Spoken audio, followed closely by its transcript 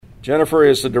Jennifer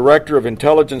is the Director of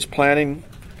Intelligence Planning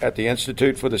at the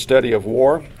Institute for the Study of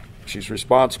War. She's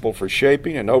responsible for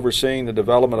shaping and overseeing the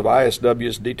development of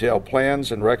ISW's detailed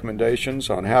plans and recommendations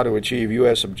on how to achieve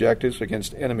U.S. objectives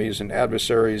against enemies and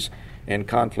adversaries in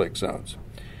conflict zones.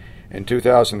 In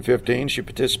 2015, she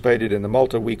participated in the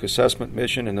multi-week assessment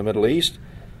mission in the Middle East,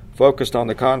 focused on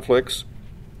the conflicts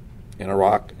in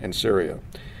Iraq and Syria.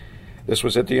 This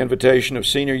was at the invitation of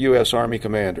senior U.S. Army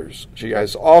commanders. She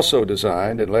has also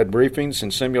designed and led briefings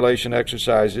and simulation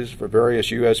exercises for various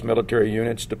U.S. military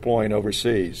units deploying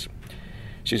overseas.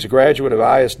 She's a graduate of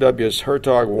ISW's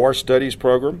Hertog War Studies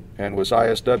program and was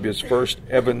ISW's first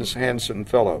Evans Hansen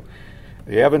Fellow.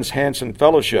 The Evans Hansen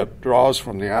Fellowship draws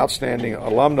from the outstanding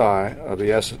alumni of the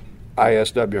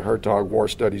ISW Hertog War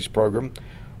Studies program,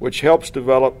 which helps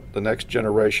develop the next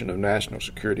generation of national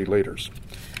security leaders.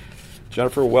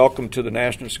 Jennifer, welcome to the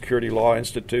National Security Law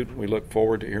Institute. We look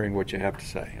forward to hearing what you have to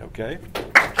say, okay?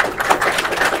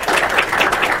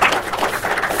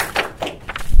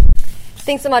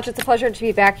 Thanks so much. It's a pleasure to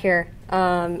be back here.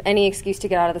 Any excuse to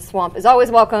get out of the swamp is always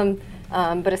welcome,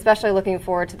 but especially looking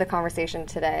forward to the conversation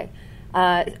today.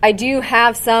 I do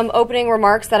have some opening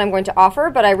remarks that I'm going to offer,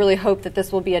 but I really hope that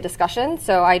this will be a discussion,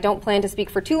 so I don't plan to speak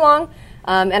for too long,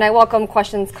 and I welcome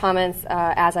questions, comments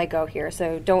as I go here,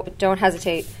 so don't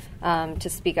hesitate to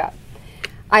speak up.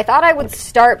 I thought I would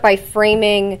start by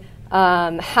framing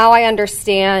how I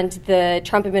understand the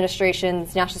Trump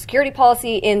administration's national security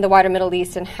policy in the wider Middle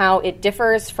East and how it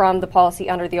differs from the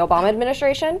policy under the Obama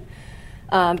administration,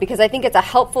 because I think it's a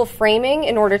helpful framing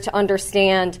in order to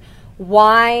understand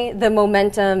why the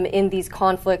momentum in these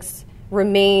conflicts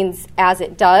remains as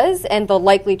it does and the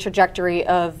likely trajectory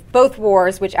of both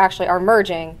wars, which actually are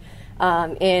merging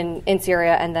in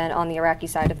Syria and then on the Iraqi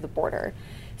side of the border.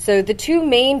 So the two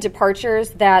main departures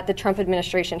that the Trump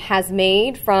administration has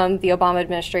made from the Obama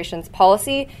administration's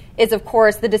policy is, of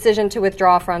course, the decision to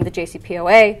withdraw from the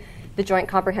JCPOA, the Joint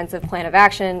Comprehensive Plan of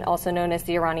Action, also known as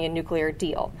the Iranian nuclear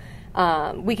deal.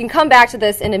 We can come back to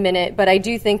this in a minute, but I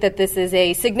do think that this is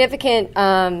a significant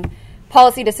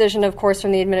policy decision, of course,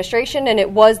 from the administration, and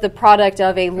it was the product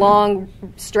of a long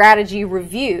strategy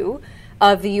review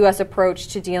of the U.S. approach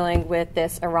to dealing with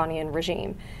this Iranian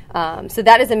regime. So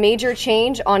that is a major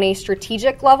change on a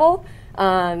strategic level.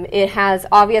 It has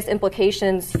obvious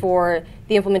implications for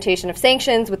the implementation of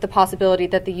sanctions, with the possibility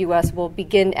that the U.S. will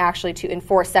begin actually to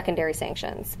enforce secondary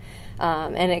sanctions.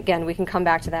 And again, we can come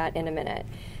back to that in a minute.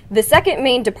 The second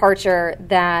main departure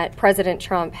that President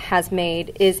Trump has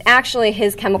made is actually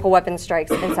his chemical weapons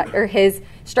strikes, or his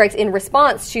strikes in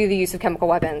response to the use of chemical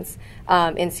weapons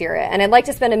in Syria. And I'd like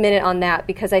to spend a minute on that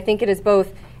because I think it is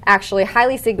both actually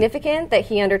highly significant that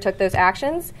he undertook those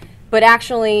actions, but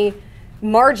actually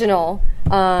marginal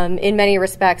in many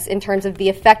respects in terms of the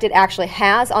effect it actually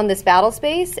has on this battle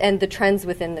space and the trends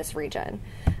within this region.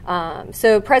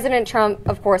 So President Trump,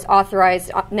 of course,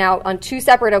 authorized now on two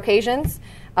separate occasions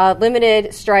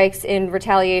limited strikes in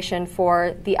retaliation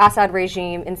for the Assad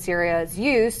regime in Syria's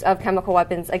use of chemical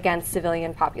weapons against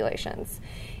civilian populations.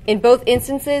 In both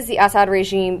instances, the Assad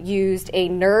regime used a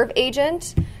nerve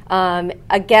agent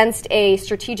against a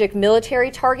strategic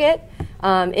military target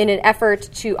in an effort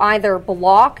to either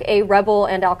block a rebel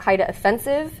and al-Qaeda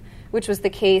offensive, which was the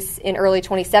case in early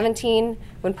 2017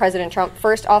 when President Trump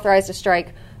first authorized a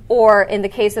strike, or in the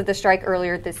case of the strike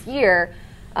earlier this year,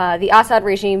 the Assad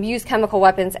regime used chemical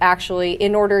weapons actually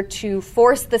in order to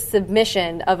force the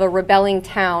submission of a rebelling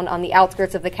town on the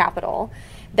outskirts of the capital,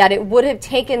 that it would have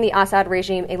taken the Assad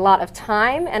regime a lot of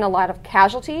time and a lot of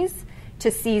casualties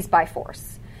to seize by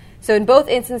force. So in both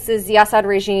instances, the Assad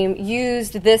regime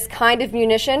used this kind of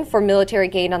munition for military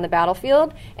gain on the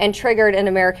battlefield and triggered an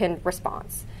American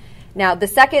response. Now, the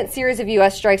second series of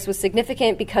U.S. strikes was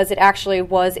significant because it actually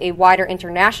was a wider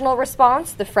international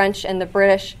response. The French and the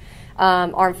British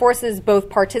armed forces both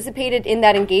participated in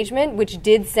that engagement, which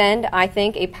did send, I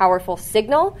think, a powerful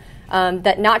signal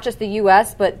that not just the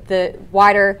U.S., but the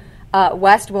wider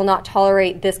West will not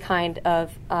tolerate this kind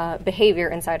of behavior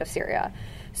inside of Syria.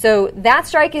 So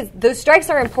those strikes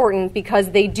are important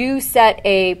because they do set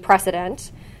a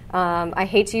precedent. I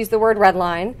hate to use the word red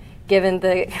line, given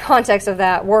the context of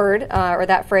that word or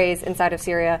that phrase inside of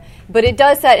Syria, but it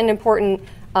does set an important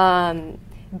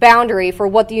boundary for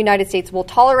what the United States will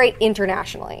tolerate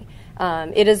internationally.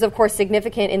 It is, of course,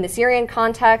 significant in the Syrian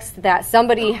context that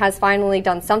somebody has finally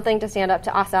done something to stand up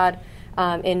to Assad,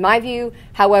 in my view.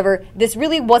 However, this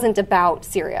really wasn't about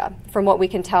Syria, from what we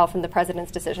can tell from the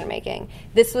president's decision-making.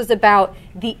 This was about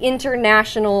the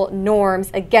international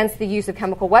norms against the use of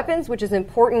chemical weapons, which is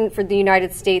important for the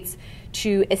United States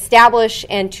to establish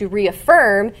and to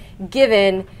reaffirm,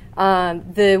 given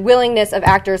the willingness of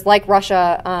actors like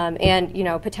Russia and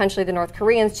potentially the North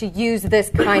Koreans to use this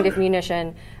kind of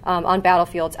munition on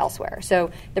battlefields elsewhere.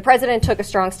 So the president took a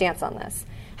strong stance on this.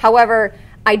 However,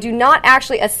 I do not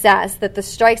actually assess that the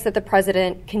strikes that the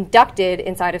president conducted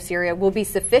inside of Syria will be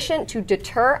sufficient to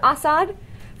deter Assad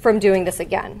from doing this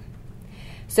again.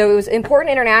 So it was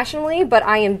important internationally, but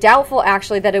I am doubtful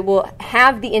actually that it will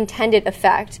have the intended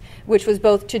effect, which was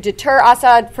both to deter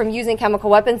Assad from using chemical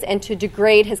weapons and to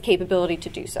degrade his capability to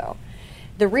do so.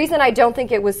 The reason I don't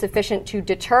think it was sufficient to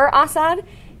deter Assad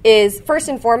is first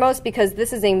and foremost because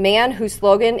this is a man whose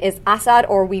slogan is Assad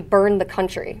or we burn the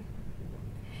country.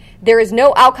 There is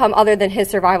no outcome other than his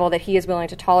survival that he is willing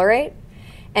to tolerate.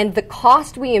 And the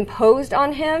cost we imposed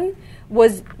on him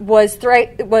was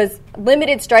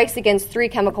limited strikes against 3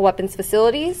 chemical weapons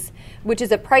facilities, which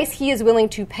is a price he is willing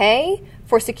to pay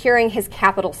for securing his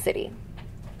capital city.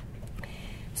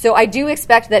 So I do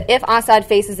expect that if Assad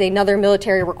faces another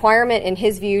military requirement, in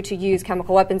his view, to use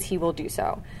chemical weapons, he will do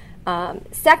so.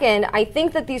 Second, I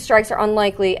think that these strikes are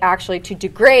unlikely actually to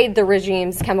degrade the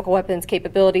regime's chemical weapons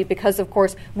capability because, of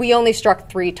course, we only struck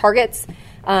 3 targets.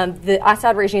 The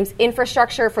Assad regime's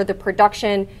infrastructure for the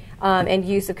production and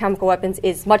use of chemical weapons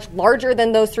is much larger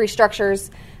than those 3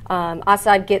 structures.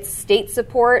 Assad gets state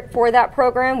support for that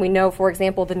program. We know, for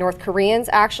example, the North Koreans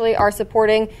actually are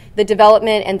supporting the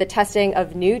development and the testing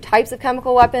of new types of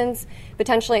chemical weapons,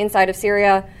 potentially inside of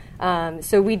Syria.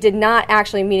 So we did not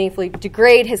actually meaningfully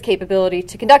degrade his capability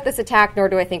to conduct this attack, nor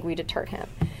do I think we deterred him.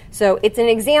 So it's an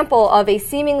example of a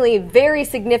seemingly very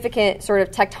significant sort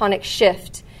of tectonic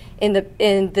shift in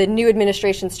the new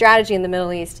administration's strategy in the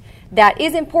Middle East that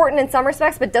is important in some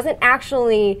respects, but doesn't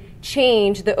actually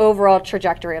change the overall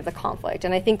trajectory of the conflict.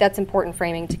 And I think that's important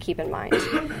framing to keep in mind.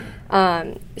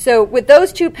 So with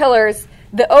those 2 pillars,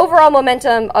 the overall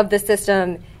momentum of the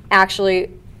system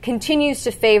actually continues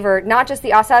to favor not just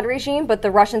the Assad regime, but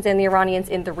the Russians and the Iranians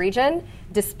in the region,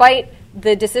 despite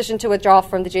the decision to withdraw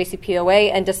from the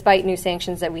JCPOA and despite new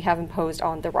sanctions that we have imposed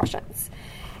on the Russians.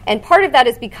 And part of that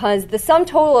is because the sum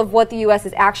total of what the U.S.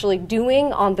 is actually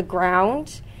doing on the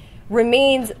ground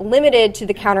remains limited to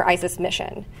the counter-ISIS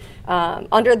mission.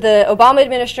 Under the Obama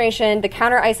administration, the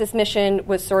counter-ISIS mission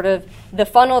was sort of the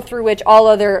funnel through which all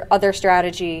other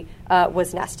strategy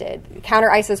was nested.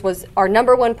 Counter-ISIS was our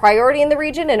number 1 priority in the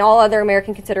region, and all other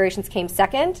American considerations came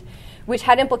second, which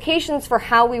had implications for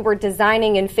how we were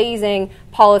designing and phasing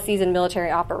policies and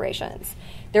military operations.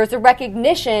 There's a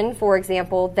recognition, for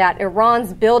example, that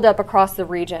Iran's buildup across the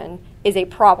region is a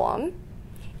problem,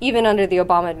 even under the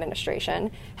Obama administration.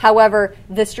 However,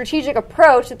 the strategic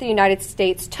approach that the United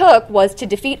States took was to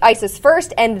defeat ISIS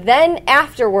first and then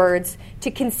afterwards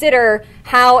to consider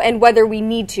how and whether we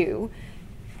need to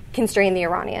constrain the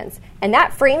Iranians. And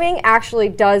that framing actually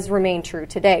does remain true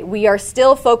today. We are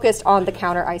still focused on the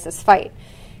counter-ISIS fight.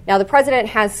 Now, the president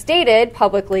has stated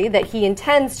publicly that he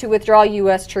intends to withdraw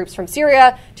U.S. troops from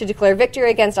Syria to declare victory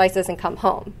against ISIS and come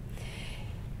home.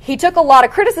 He took a lot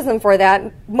of criticism for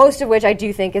that, most of which I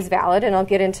do think is valid, and I'll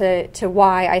get into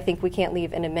why I think we can't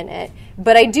leave in a minute.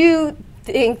 But I do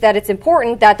think that it's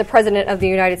important that the President of the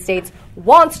United States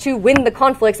wants to win the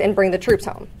conflicts and bring the troops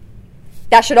home.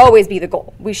 That should always be the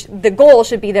goal. The goal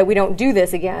should be that we don't do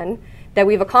this again, that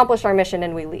we've accomplished our mission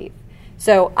and we leave.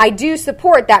 So I do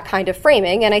support that kind of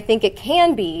framing, and I think it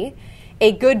can be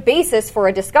a good basis for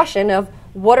a discussion of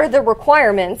what are the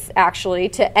requirements, actually,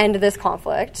 to end this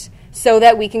conflict so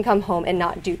that we can come home and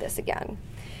not do this again.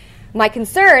 My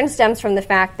concern stems from the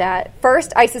fact that,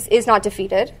 first, ISIS is not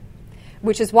defeated,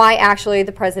 which is why, actually,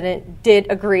 the president did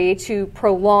agree to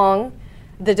prolong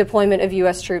the deployment of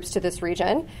U.S. troops to this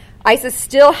region. ISIS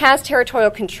still has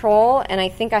territorial control, and I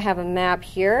think I have a map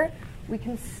here. We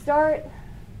can start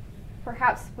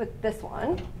perhaps with this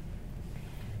one.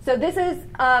 So this is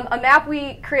a map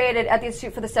we created at the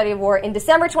Institute for the Study of War in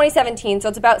December 2017, so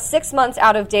it's about 6 months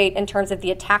out of date in terms of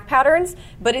the attack patterns,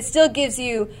 but it still gives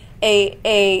you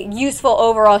a useful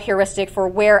overall heuristic for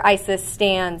where ISIS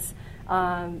stands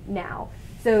now.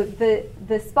 So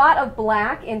the spot of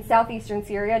black in southeastern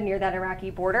Syria near that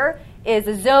Iraqi border is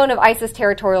a zone of ISIS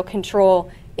territorial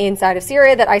control inside of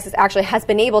Syria that ISIS actually has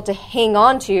been able to hang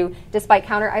on to despite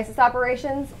counter-ISIS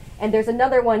operations. And there's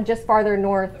another one just farther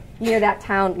north near that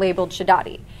town labeled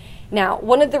Shadadi. Now,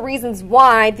 one of the reasons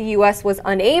why the U.S. was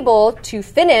unable to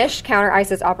finish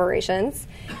counter-ISIS operations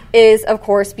is, of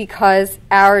course, because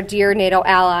our dear NATO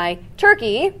ally,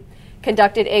 Turkey,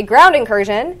 conducted a ground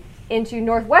incursion into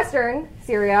northwestern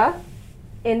Syria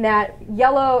in that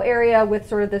yellow area with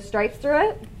sort of the stripes through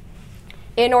it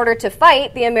in order to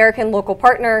fight the American local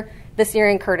partner, the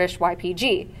Syrian Kurdish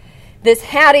YPG. This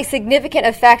had a significant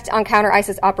effect on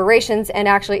counter-ISIS operations and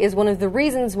actually is one of the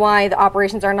reasons why the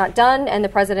operations are not done, and the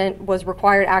president was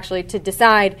required actually to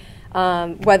decide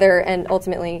whether and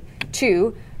ultimately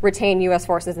to retain U.S.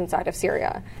 forces inside of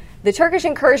Syria. The Turkish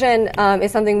incursion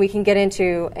is something we can get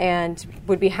into, and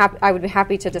I would be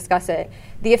happy to discuss it.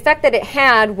 The effect that it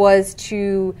had was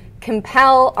to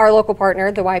compel our local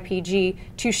partner, the YPG,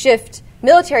 to shift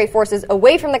military forces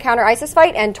away from the counter-ISIS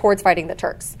fight and towards fighting the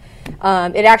Turks.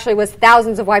 It actually was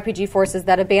thousands of YPG forces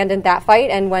that abandoned that fight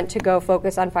and went to go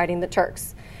focus on fighting the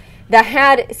Turks. That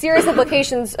had serious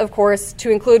implications, of course, to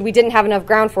include we didn't have enough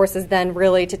ground forces then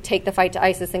really to take the fight to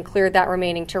ISIS and clear that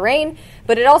remaining terrain,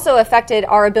 but it also affected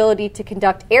our ability to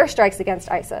conduct airstrikes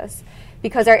against ISIS,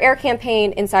 because our air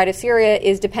campaign inside of Syria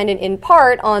is dependent in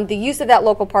part on the use of that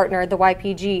local partner, the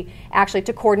YPG, actually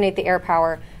to coordinate the air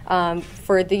power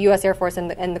for the U.S. Air Force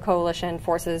and the coalition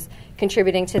forces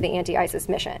contributing to the anti-ISIS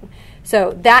mission.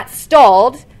 So that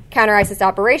stalled counter-ISIS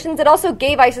operations. It also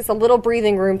gave ISIS a little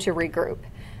breathing room to regroup.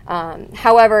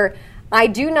 However, I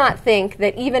do not think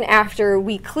that even after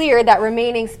we clear that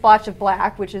remaining splotch of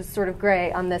black, which is sort of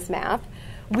gray on this map,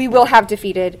 we will have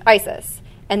defeated ISIS.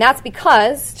 And that's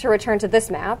because, to return to this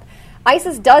map,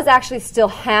 ISIS does actually still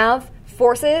have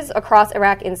forces across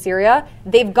Iraq and Syria.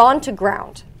 They've gone to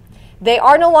ground. They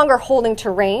are no longer holding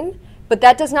terrain, but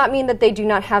that does not mean that they do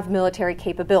not have military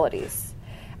capabilities.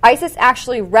 ISIS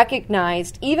actually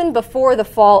recognized, even before the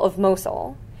fall of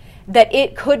Mosul, that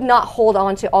it could not hold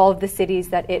on to all of the cities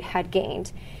that it had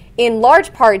gained, in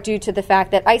large part due to the fact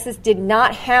that ISIS did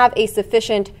not have a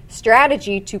sufficient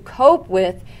strategy to cope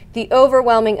with the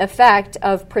overwhelming effect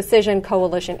of precision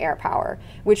coalition air power,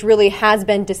 which really has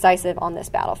been decisive on this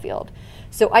battlefield.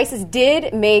 So ISIS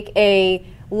did make a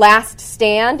last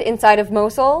stand inside of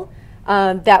Mosul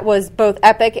that was both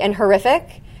epic and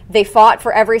horrific. They fought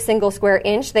for every single square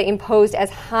inch. They imposed as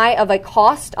high of a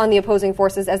cost on the opposing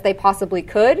forces as they possibly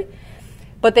could.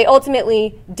 But they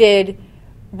ultimately did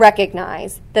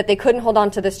recognize that they couldn't hold on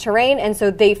to this terrain, and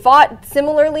so they fought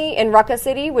similarly in Raqqa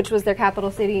city, which was their capital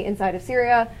city inside of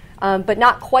Syria, but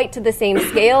not quite to the same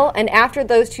scale. And after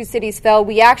those two cities fell,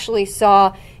 we actually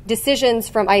saw decisions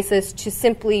from ISIS to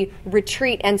simply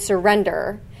retreat and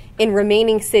surrender in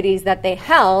remaining cities that they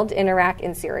held in Iraq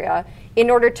and Syria in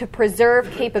order to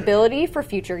preserve capability for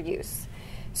future use.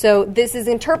 So this is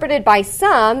interpreted by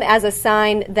some as a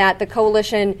sign that the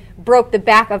coalition broke the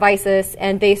back of ISIS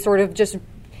and they sort of just,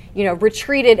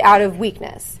 retreated out of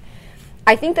weakness.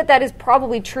 I think that that is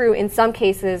probably true in some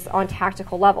cases on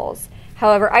tactical levels.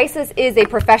 However, ISIS is a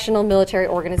professional military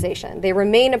organization. They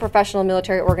remain a professional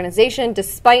military organization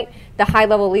despite the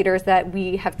high-level leaders that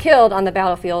we have killed on the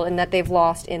battlefield and that they've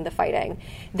lost in the fighting.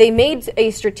 They made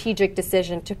a strategic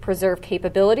decision to preserve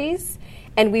capabilities,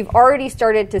 and we've already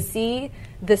started to see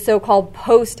the so-called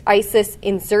post-ISIS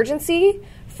insurgency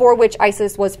for which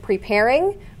ISIS was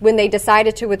preparing when they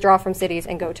decided to withdraw from cities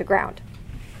and go to ground.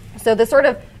 So the sort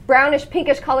of brownish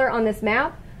pinkish color on this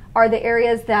map are the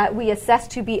areas that we assess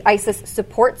to be ISIS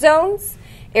support zones,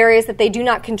 areas that they do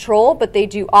not control, but they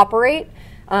do operate.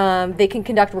 They can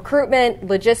conduct recruitment,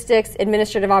 logistics,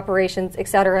 administrative operations,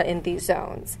 etc. in these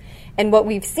zones. And what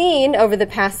we've seen over the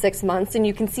past 6 months, and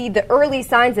you can see the early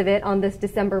signs of it on this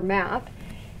December map,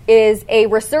 is a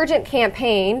resurgent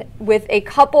campaign with a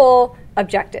couple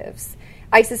objectives.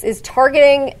 ISIS is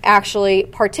targeting, actually,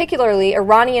 particularly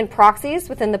Iranian proxies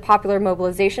within the Popular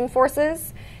Mobilization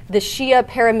Forces, the Shia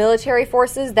paramilitary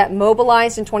forces that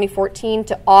mobilized in 2014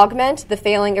 to augment the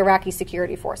failing Iraqi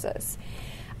security forces.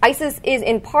 ISIS is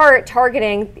in part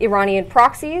targeting Iranian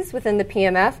proxies within the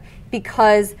PMF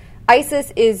because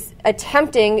ISIS is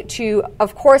attempting to,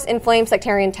 of course, inflame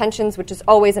sectarian tensions, which is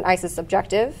always an ISIS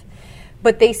objective,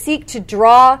 but they seek to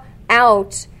draw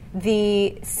out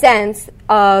the sense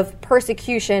of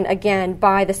persecution, again,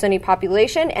 by the Sunni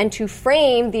population and to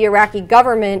frame the Iraqi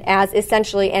government as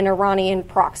essentially an Iranian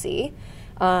proxy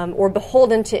or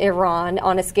beholden to Iran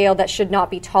on a scale that should not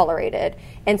be tolerated.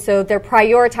 And so they're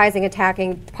prioritizing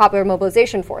attacking popular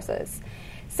mobilization forces.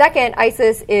 Second,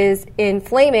 ISIS is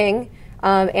inflaming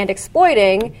and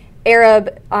exploiting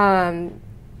Arab-Kurdish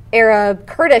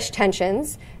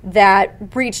tensions that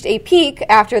reached a peak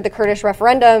after the Kurdish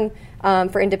referendum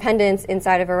for independence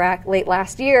inside of Iraq late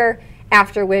last year,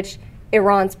 after which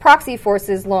Iran's proxy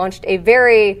forces launched a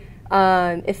very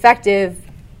effective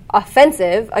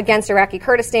offensive against Iraqi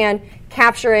Kurdistan,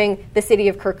 capturing the city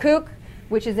of Kirkuk,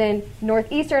 which is in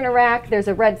northeastern Iraq. There's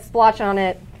a red splotch on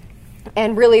it,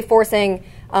 and really forcing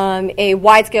a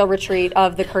wide-scale retreat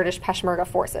of the Kurdish Peshmerga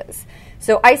forces.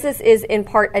 So ISIS is in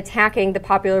part attacking the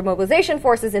popular mobilization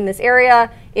forces in this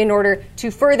area in order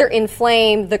to further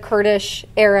inflame the Kurdish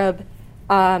Arab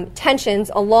tensions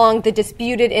along the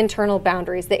disputed internal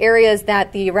boundaries, the areas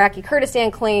that the Iraqi Kurdistan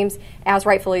claims as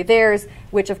rightfully theirs,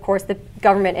 which of course the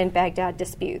government in Baghdad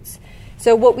disputes.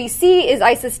 So what we see is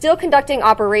ISIS still conducting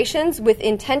operations with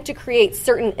intent to create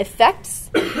certain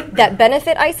effects that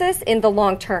benefit ISIS in the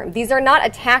long term. These are not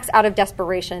attacks out of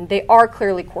desperation. They are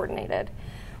clearly coordinated.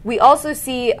 We also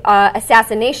see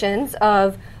assassinations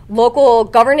of local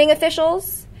governing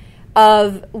officials,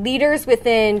 of leaders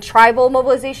within tribal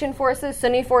mobilization forces,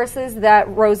 Sunni forces that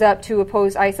rose up to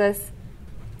oppose ISIS,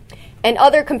 and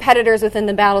other competitors within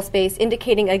the battle space,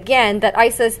 indicating again that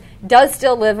ISIS does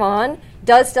still live on,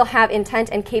 does still have intent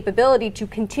and capability to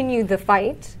continue the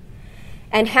fight,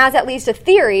 and has at least a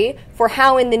theory for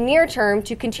how in the near term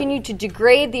to continue to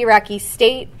degrade the Iraqi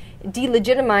state,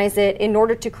 delegitimize it in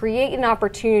order to create an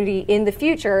opportunity in the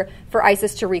future for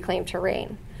ISIS to reclaim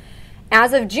terrain.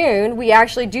 As of June, we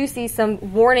actually do see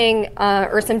some warning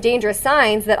or some dangerous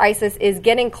signs that ISIS is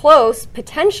getting close,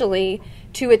 potentially,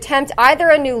 to attempt either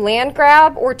a new land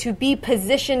grab or to be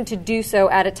positioned to do so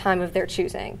at a time of their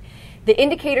choosing. The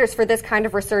indicators for this kind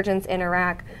of resurgence in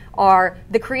Iraq are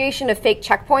the creation of fake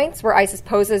checkpoints where ISIS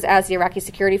poses as the Iraqi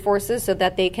security forces so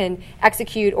that they can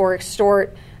execute or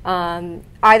extort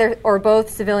either or both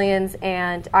civilians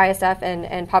and ISF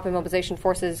and Popular Mobilization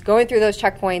Forces going through those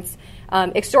checkpoints,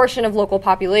 extortion of local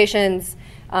populations,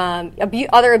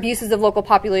 other abuses of local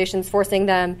populations, forcing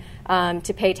them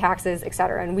to pay taxes, et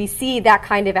cetera. And we see that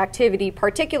kind of activity,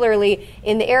 particularly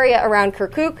in the area around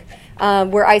Kirkuk,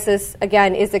 where ISIS,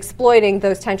 again, is exploiting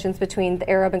those tensions between the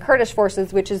Arab and Kurdish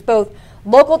forces, which is both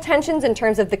local tensions in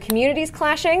terms of the communities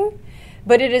clashing,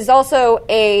 but it is also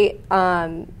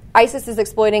ISIS is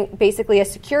exploiting basically a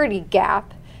security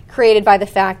gap created by the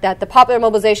fact that the Popular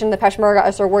Mobilization and the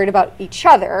Peshmerga are worried about each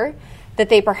other, that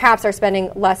they perhaps are spending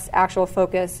less actual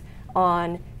focus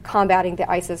on combating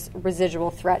the ISIS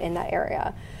residual threat in that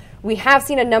area. We have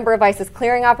seen a number of ISIS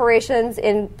clearing operations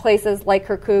in places like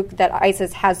Kirkuk that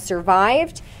ISIS has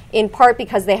survived, in part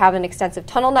because they have an extensive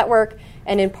tunnel network,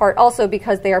 and in part also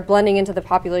because they are blending into the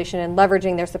population and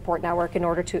leveraging their support network in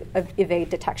order to evade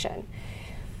detection.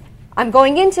 I'm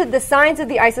going into the signs of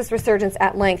the ISIS resurgence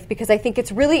at length because I think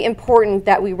it's really important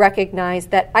that we recognize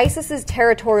that ISIS's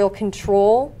territorial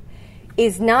control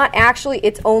is not actually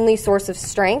its only source of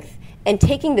strength, and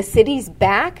taking the cities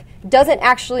back doesn't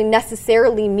actually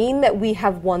necessarily mean that we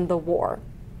have won the war.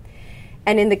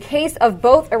 And in the case of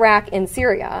both Iraq and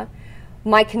Syria,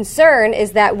 my concern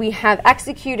is that we have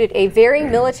executed a very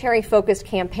military-focused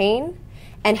campaign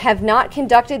and have not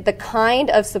conducted the kind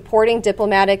of supporting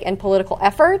diplomatic and political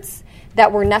efforts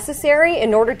that were necessary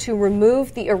in order to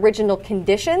remove the original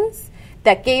conditions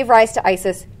that gave rise to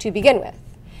ISIS to begin with.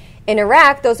 In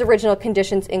Iraq, those original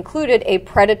conditions included a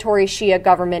predatory Shia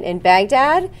government in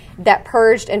Baghdad that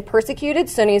purged and persecuted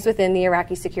Sunnis within the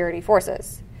Iraqi security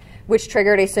forces, which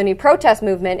triggered a Sunni protest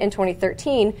movement in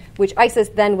 2013, which ISIS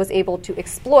then was able to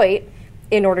exploit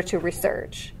in order to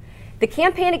resurge. The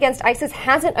campaign against ISIS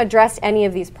hasn't addressed any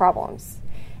of these problems.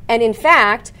 And in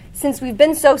fact, since we've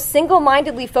been so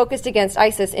single-mindedly focused against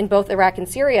ISIS in both Iraq and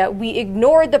Syria, we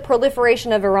ignored the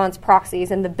proliferation of Iran's proxies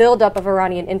and the buildup of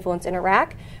Iranian influence in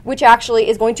Iraq, which actually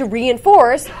is going to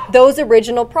reinforce those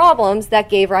original problems that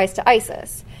gave rise to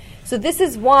ISIS. So this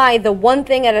is why the one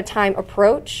thing at a time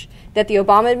approach that the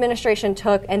Obama administration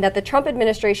took and that the Trump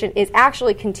administration is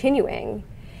actually continuing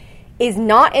is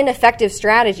not an effective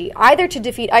strategy, either to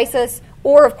defeat ISIS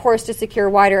or, of course, to secure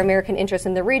wider American interests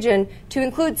in the region, to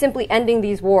include simply ending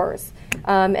these wars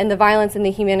and the violence and the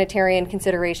humanitarian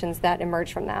considerations that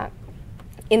emerge from that.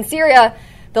 In Syria,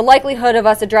 the likelihood of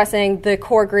us addressing the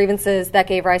core grievances that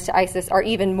gave rise to ISIS are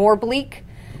even more bleak.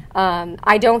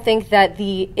 I don't think that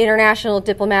the international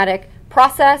diplomatic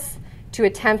process to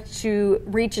attempt to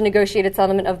reach a negotiated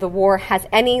settlement of the war has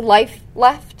any life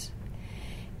left,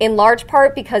 in large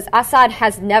part because Assad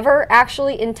has never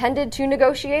actually intended to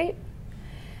negotiate.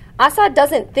 Assad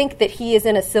doesn't think that he is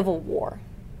in a civil war.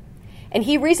 And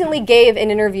he recently gave an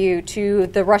interview to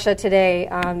the Russia Today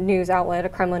news outlet, a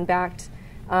Kremlin-backed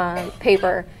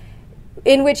paper,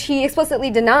 in which he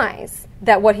explicitly denies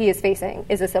that what he is facing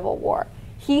is a civil war.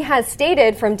 He has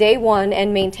stated from day one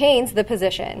and maintains the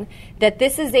position that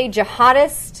this is a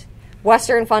jihadist,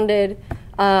 Western-funded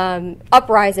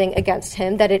uprising against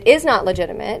him, that it is not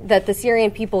legitimate, that the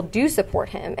Syrian people do support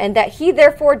him, and that he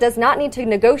therefore does not need to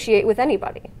negotiate with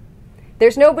anybody.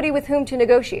 There's nobody with whom to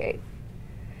negotiate.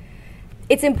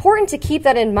 It's important to keep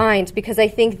that in mind because I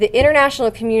think the international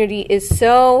community is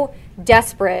so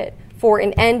desperate for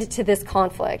an end to this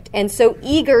conflict and so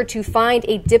eager to find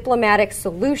a diplomatic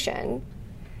solution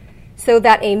so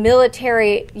that a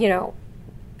military,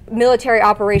 military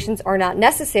operations are not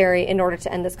necessary in order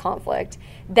to end this conflict,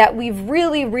 that we've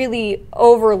really, really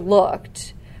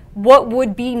overlooked what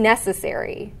would be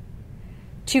necessary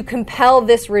to compel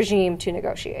this regime to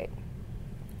negotiate.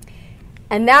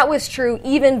 And that was true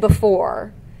even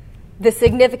before the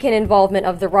significant involvement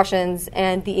of the Russians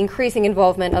and the increasing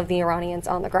involvement of the Iranians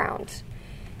on the ground.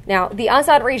 Now, the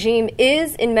Assad regime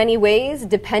is in many ways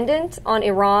dependent on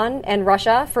Iran and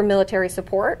Russia for military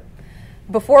support.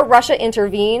 Before Russia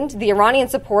intervened, the Iranian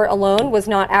support alone was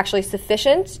not actually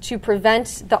sufficient to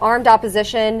prevent the armed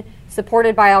opposition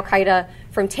supported by al-Qaeda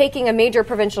from taking a major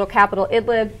provincial capital,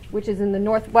 Idlib, which is in the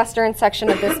northwestern section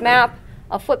of this map.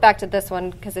 I'll flip back to this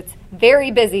one because it's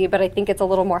very busy, but I think it's a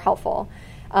little more helpful.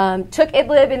 Took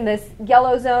Idlib in this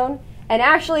yellow zone and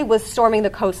actually was storming the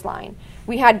coastline.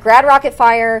 We had Grad rocket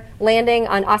fire landing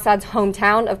on Assad's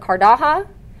hometown of Kardaha,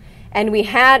 and we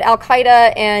had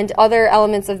al-Qaeda and other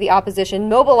elements of the opposition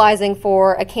mobilizing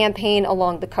for a campaign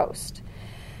along the coast.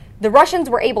 The Russians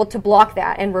were able to block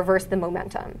that and reverse the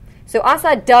momentum. So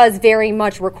Assad does very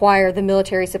much require the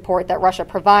military support that Russia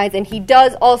provides, and he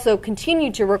does also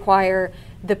continue to require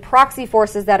the proxy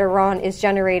forces that Iran is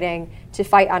generating to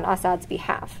fight on Assad's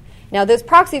behalf. Now, those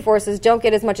proxy forces don't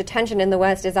get as much attention in the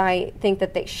West as I think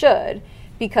that they should,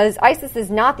 because ISIS is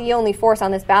not the only force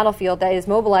on this battlefield that is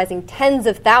mobilizing tens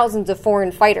of thousands of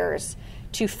foreign fighters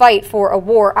to fight for a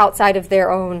war outside of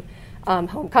their own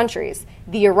home countries.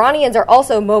 The Iranians are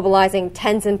also mobilizing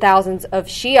tens and thousands of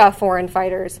Shia foreign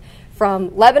fighters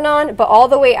from Lebanon, but all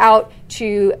the way out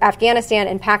to Afghanistan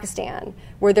and Pakistan,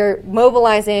 where they're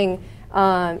mobilizing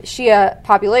Shia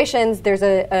populations. There's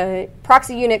a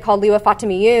proxy unit called Liwa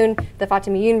Fatimiyun, the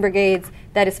Fatimiyun Brigades,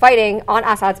 that is fighting on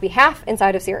Assad's behalf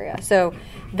inside of Syria. So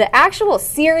the actual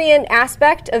Syrian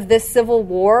aspect of this civil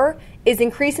war is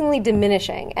increasingly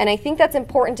diminishing, and I think that's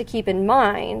important to keep in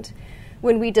mind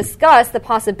when we discuss the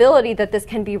possibility that this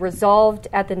can be resolved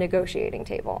at the negotiating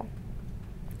table.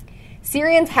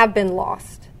 Syrians have been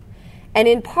lost, and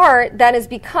in part that is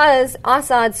because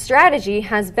Assad's strategy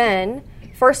has been,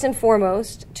 first and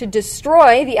foremost, to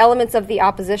destroy the elements of the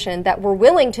opposition that were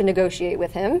willing to negotiate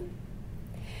with him,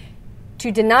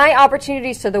 to deny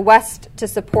opportunities to the West to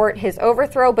support his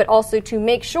overthrow, but also to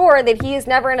make sure that he is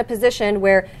never in a position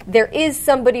where there is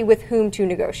somebody with whom to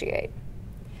negotiate.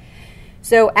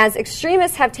 So as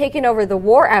extremists have taken over the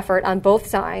war effort on both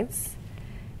sides,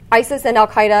 ISIS and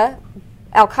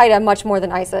Al-Qaeda much more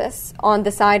than ISIS, on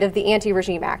the side of the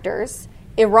anti-regime actors,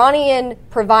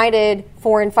 Iranian-provided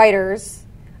foreign fighters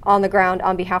on the ground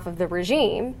on behalf of the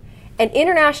regime, an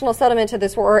international settlement to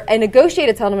this war, or a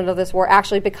negotiated settlement of this war,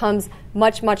 actually becomes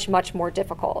much, much, much more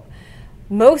difficult.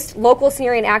 Most local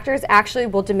Syrian actors actually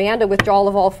will demand a withdrawal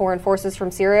of all foreign forces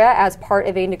from Syria as part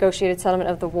of a negotiated settlement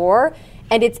of the war,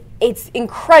 and it's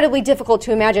incredibly difficult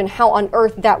to imagine how on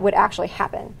earth that would actually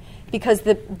happen, because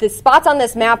the spots on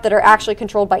this map that are actually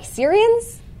controlled by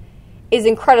Syrians is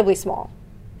incredibly small.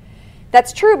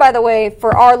 That's true, by the way,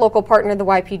 for our local partner, the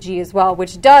YPG, as well,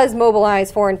 which does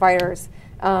mobilize foreign fighters.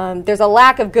 There's a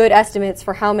lack of good estimates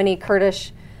for how many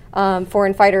Kurdish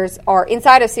foreign fighters are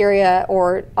inside of Syria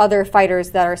or other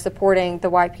fighters that are supporting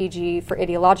the YPG for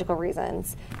ideological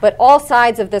reasons. But all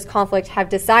sides of this conflict have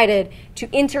decided to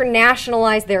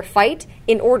internationalize their fight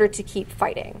in order to keep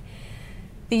fighting.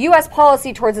 The U.S.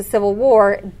 policy towards a civil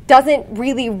war doesn't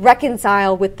really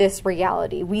reconcile with this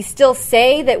reality. We still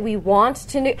say that we want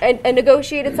to a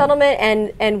negotiated settlement,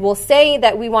 and we'll say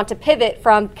that we want to pivot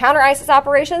from counter-ISIS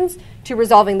operations to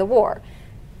resolving the war.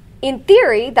 In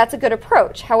theory, that's a good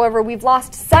approach. However, we've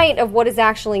lost sight of what is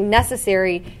actually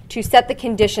necessary to set the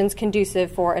conditions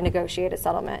conducive for a negotiated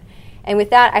settlement. And with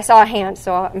that, I saw a hand,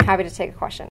 so I'm happy to take a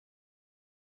question.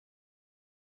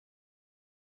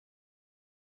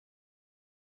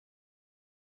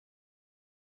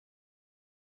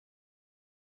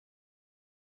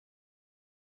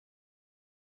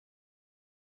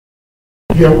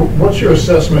 Yeah, what's your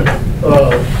assessment?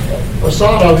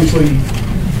 Assad obviously,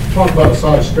 talk about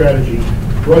Assad's strategy.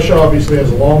 Russia obviously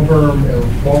has a long-term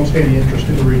and long-standing interest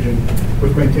in the region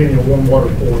with maintaining a warm water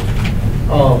port.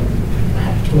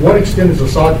 To what extent is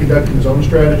Assad conducting his own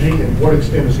strategy, and what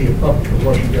extent is he a puppet for the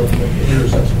Russian government, in your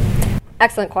assessment?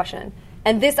 Excellent question.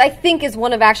 And this, I think, is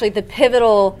one of actually the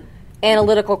pivotal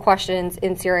analytical questions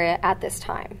in Syria at this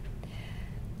time.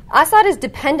 Assad is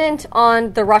dependent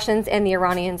on the Russians and the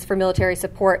Iranians for military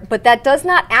support, but that does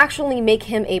not actually make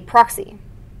him a proxy.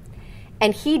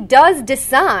 And he does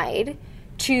decide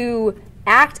to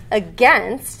act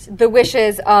against the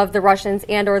wishes of the Russians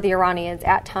and or the Iranians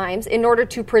at times in order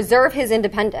to preserve his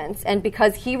independence, and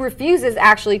because he refuses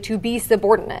actually to be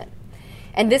subordinate.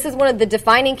 And this is one of the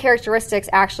defining characteristics,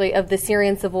 actually, of the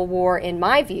Syrian civil war, in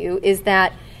my view, is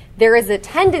that there is a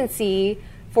tendency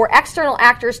for external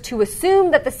actors to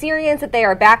assume that the Syrians that they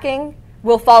are backing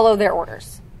will follow their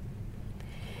orders.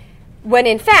 When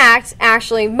in fact,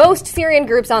 actually, most Syrian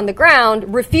groups on the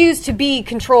ground refuse to be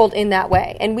controlled in that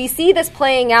way. And we see this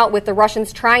playing out with the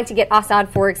Russians trying to get Assad,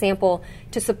 for example,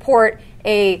 to support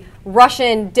a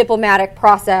Russian diplomatic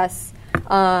process,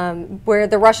 where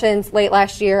the Russians late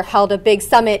last year held a big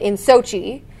summit in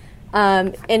Sochi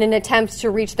in an attempt to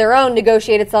reach their own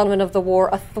negotiated settlement of the war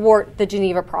athwart the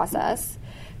Geneva process.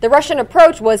 The Russian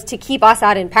approach was to keep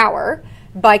Assad in power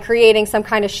by creating some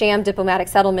kind of sham diplomatic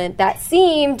settlement that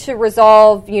seemed to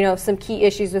resolve, some key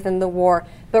issues within the war,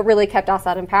 but really kept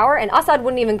Assad in power. And Assad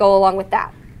wouldn't even go along with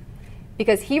that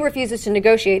because he refuses to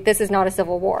negotiate. This is not a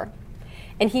civil war.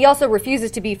 And he also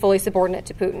refuses to be fully subordinate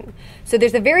to Putin. So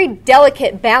there's a very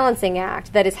delicate balancing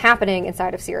act that is happening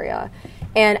inside of Syria.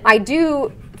 And I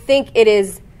do think it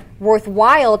is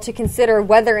worthwhile to consider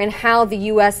whether and how the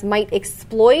U.S. might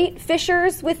exploit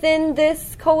fissures within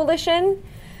this coalition.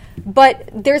 But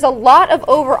there's a lot of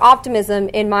over-optimism,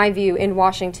 in my view, in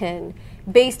Washington,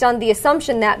 based on the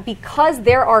assumption that because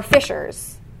there are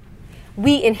fissures,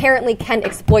 we inherently can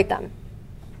exploit them.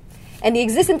 And the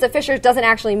existence of fissures doesn't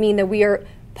actually mean that we are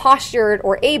postured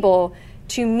or able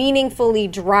to meaningfully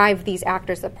drive these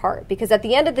actors apart. Because at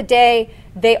the end of the day,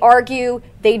 they argue,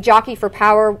 they jockey for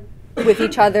power with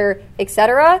each other,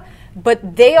 etc.,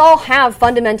 but they all have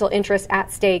fundamental interests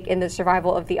at stake in the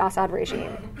survival of the Assad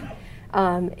regime.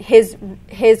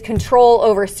 His control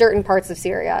over certain parts of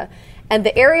Syria. And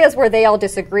the areas where they all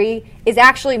disagree is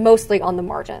actually mostly on the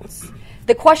margins.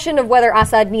 The question of whether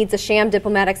Assad needs a sham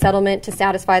diplomatic settlement to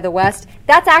satisfy the West,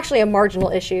 that's actually a marginal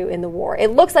issue in the war.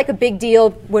 It looks like a big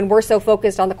deal when we're so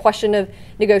focused on the question of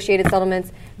negotiated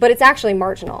settlements, but it's actually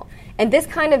marginal. And this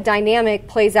kind of dynamic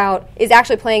is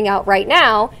actually playing out right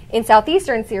now in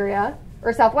southwestern Syria,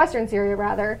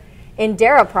 in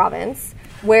Daraa province,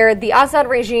 where the Assad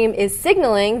regime is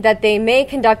signaling that they may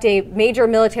conduct a major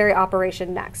military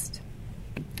operation next.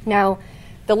 Now,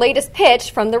 the latest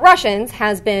pitch from the Russians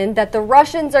has been that the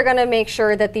Russians are going to make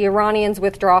sure that the Iranians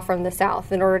withdraw from the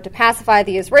south in order to pacify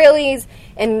the Israelis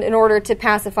and in order to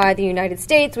pacify the United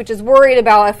States, which is worried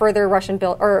about a further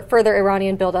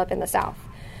Iranian buildup in the south.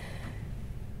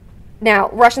 Now,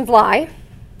 Russians lie.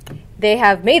 They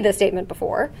have made this statement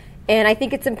before. And I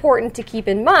think it's important to keep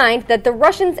in mind that the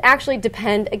Russians actually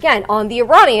depend, again, on the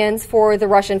Iranians for the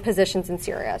Russian positions in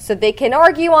Syria. So they can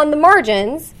argue on the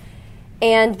margins,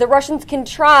 and the Russians can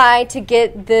try to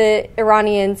get the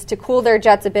Iranians to cool their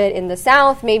jets a bit in the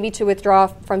south, maybe to withdraw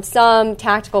from some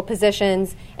tactical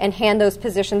positions and hand those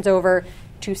positions over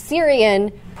to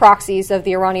Syrian proxies of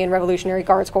the Iranian Revolutionary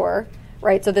Guards Corps,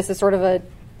 right? So this is sort of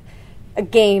a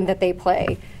game that they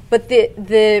play. But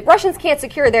the Russians can't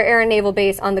secure their air and naval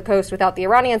base on the coast without the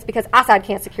Iranians because Assad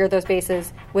can't secure those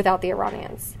bases without the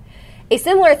Iranians. A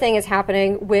similar thing is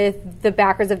happening with the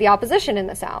backers of the opposition in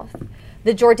the south.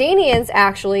 The Jordanians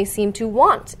actually seem to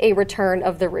want a return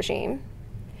of the regime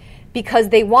because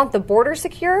they want the border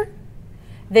secure.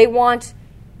 They want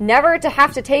never to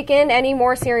have to take in any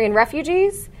more Syrian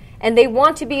refugees, and they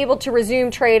want to be able to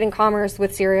resume trade and commerce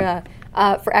with Syria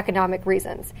for economic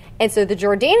reasons. And so the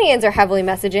Jordanians are heavily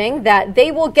messaging that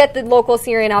they will get the local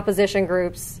Syrian opposition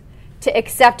groups to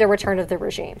accept a return of the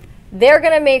regime. They're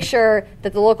going to make sure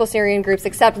that the local Syrian groups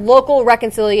accept local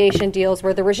reconciliation deals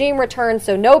where the regime returns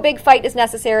so no big fight is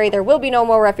necessary, there will be no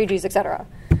more refugees, etc.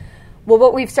 Well,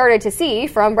 what we've started to see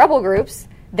from rebel groups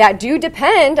that do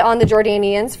depend on the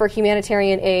Jordanians for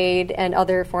humanitarian aid and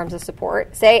other forms of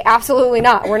support say, absolutely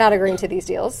not, we're not agreeing to these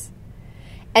deals.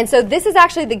 And so this is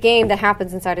actually the game that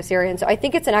happens inside of Syria. And so I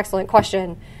think it's an excellent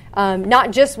question,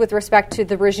 not just with respect to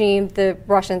the regime, the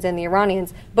Russians and the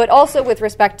Iranians, but also with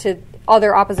respect to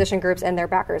other opposition groups and their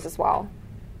backers as well.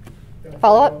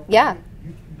 Follow up? Yeah.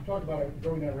 You talked about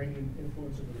growing Iranian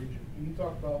influence in the region. Can you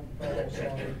talk about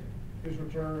al-Assad, his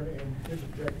return, and his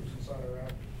objectives inside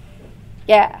Iraq?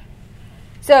 Yeah.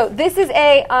 So this is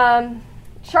a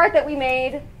chart that we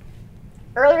made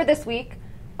earlier this week,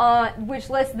 which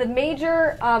lists the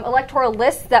major electoral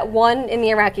lists that won in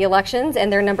the Iraqi elections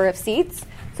and their number of seats.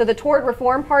 So the Toward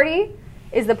Reform Party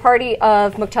is the party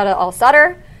of Muqtada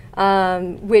al-Sadr,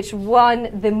 which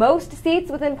won the most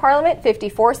seats within parliament,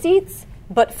 54 seats,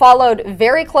 but followed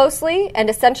very closely and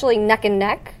essentially neck and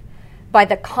neck by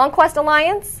the Conquest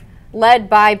Alliance, led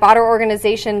by Badr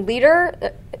organization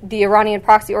leader, the Iranian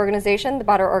proxy organization, the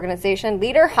Badr organization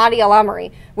leader, Hadi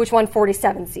al-Amiri, which won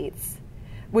 47 seats,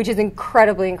 which is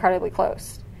incredibly, incredibly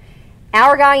close.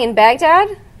 Our guy in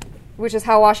Baghdad, which is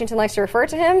how Washington likes to refer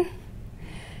to him,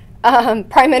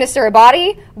 Prime Minister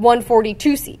Abadi won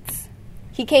 42 seats.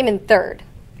 He came in third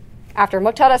after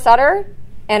Muqtada Sadr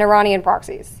and Iranian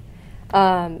proxies.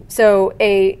 So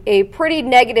a pretty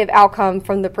negative outcome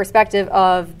from the perspective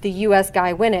of the U.S.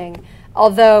 guy winning,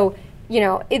 although,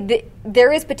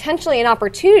 there is potentially an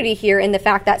opportunity here in the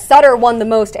fact that Sadr won the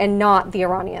most and not the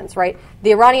Iranians, right?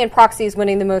 The Iranian proxies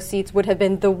winning the most seats would have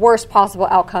been the worst possible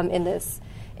outcome in this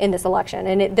election.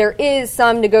 And there is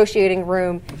some negotiating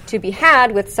room to be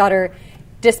had with Sadr,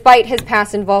 despite his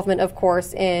past involvement, of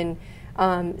course, in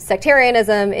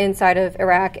sectarianism inside of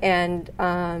Iraq and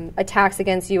attacks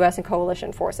against U.S. and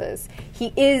coalition forces.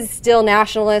 He is still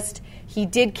nationalist. He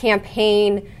did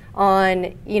campaign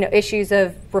on issues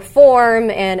of reform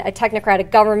and a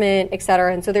technocratic government, et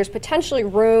cetera. And so there's potentially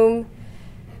room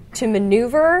to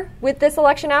maneuver with this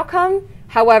election outcome.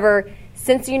 However,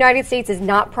 since the United States is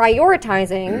not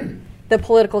prioritizing the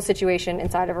political situation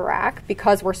inside of Iraq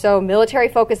because we're so military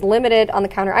focused, limited on the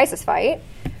counter-ISIS fight,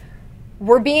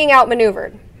 we're being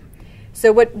outmaneuvered.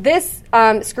 So what this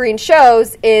screen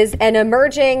shows is an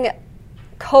emerging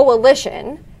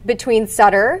coalition between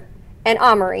Sadr and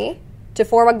Amiri to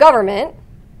form a government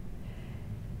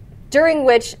during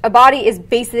which Abadi is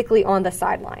basically on the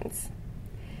sidelines.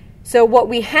 So what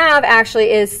we have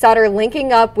actually is Sadr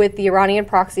linking up with the Iranian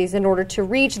proxies in order to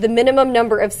reach the minimum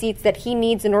number of seats that he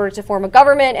needs in order to form a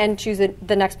government and choose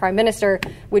the next prime minister,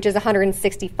 which is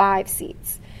 165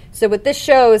 seats. So what this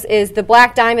shows is the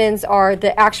black diamonds are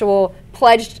the actual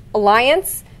pledged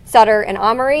alliance, Sadr and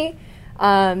Amiri.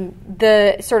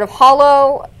 The sort of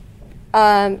hollow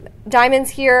diamonds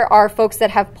here are folks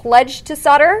that have pledged to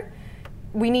Sadr.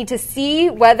 We need to see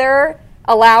whether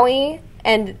Alawi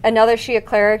and another Shia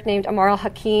cleric named Amar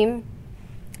al-Hakim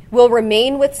will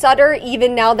remain with Sadr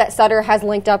even now that Sadr has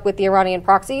linked up with the Iranian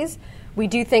proxies. We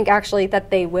do think actually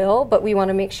that they will, but we want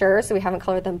to make sure, so we haven't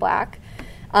colored them black.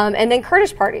 And then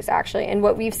Kurdish parties, actually. And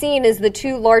what we've seen is the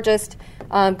two largest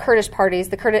Kurdish parties,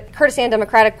 the Kurdistan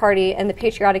Democratic Party and the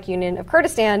Patriotic Union of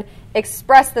Kurdistan,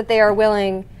 express that they are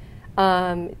willing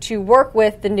to work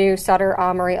with the new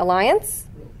Sadr-Amiri alliance,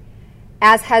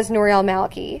 as has Nouri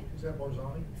al-Maliki. Is that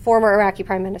Barzani? Former Iraqi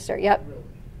prime minister, yep. Really?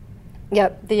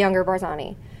 Yep, the younger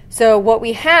Barzani. So what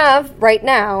we have right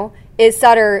now is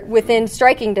Sadr within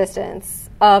striking distance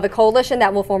of a coalition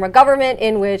that will form a government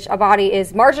in which Abadi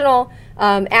is marginal,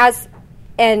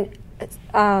 Ayat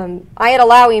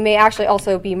Alawi may actually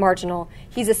also be marginal.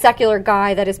 He's a secular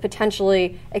guy that is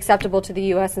potentially acceptable to the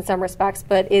U.S. in some respects,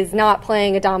 but is not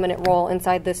playing a dominant role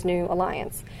inside this new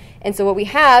alliance. And so what we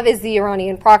have is the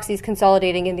Iranian proxies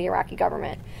consolidating in the Iraqi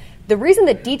government. The reason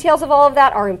the details of all of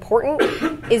that are important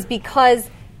is because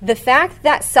the fact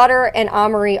that Sadr and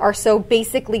Amiri are so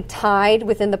basically tied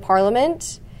within the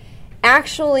parliament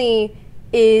actually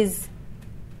is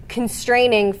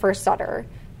constraining for Sadr,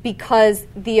 because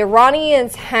the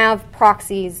Iranians have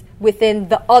proxies within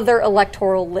the other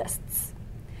electoral lists.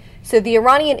 So the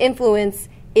Iranian influence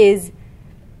is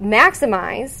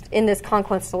maximized in this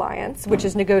Conquest Alliance, which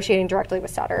is negotiating directly with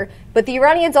Sadr, but the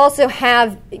Iranians also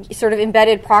have sort of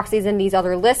embedded proxies in these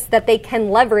other lists that they can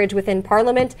leverage within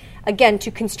parliament, again,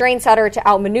 to constrain Sadr, to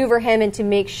outmaneuver him, and to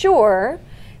make sure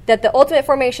that the ultimate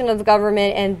formation of the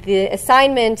government and the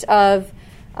assignment of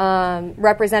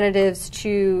representatives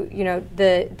to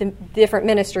the different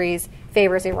ministries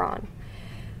favors Iran.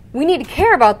 We need to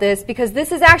care about this because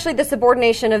this is actually the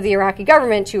subordination of the Iraqi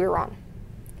government to Iran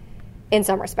in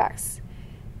some respects.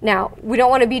 Now, we don't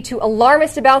want to be too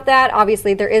alarmist about that.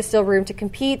 Obviously, there is still room to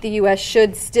compete. The U.S.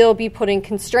 should still be putting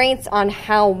constraints on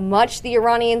how much the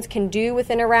Iranians can do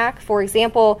within Iraq. For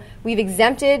example, we've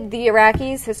exempted the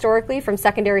Iraqis historically from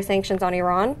secondary sanctions on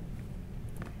Iran.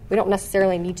 We don't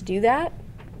necessarily need to do that.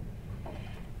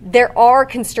 There are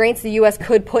constraints the U.S.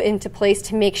 could put into place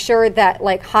to make sure that,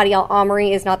 like, Hadi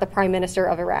al-Amiri is not the prime minister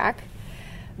of Iraq.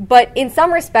 But in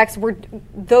some respects,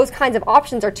 those kinds of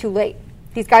options are too late.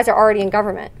 These guys are already in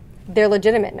government. They're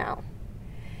legitimate now.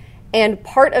 And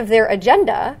part of their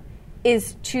agenda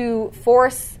is to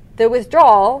force the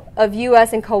withdrawal of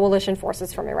U.S. and coalition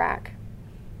forces from Iraq.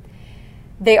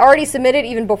 They already submitted,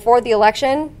 even before the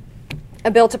election,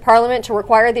 a bill to Parliament to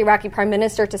require the Iraqi prime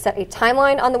minister to set a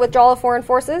timeline on the withdrawal of foreign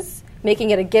forces, making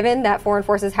it a given that foreign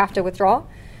forces have to withdraw.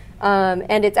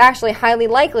 And it's actually highly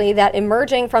likely that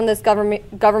emerging from this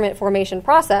government formation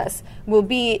process will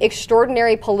be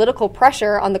extraordinary political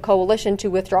pressure on the coalition to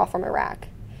withdraw from Iraq.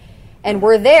 And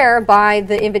we're there by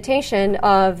the invitation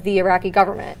of the Iraqi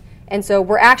government. And so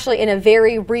we're actually in a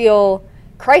very real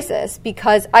crisis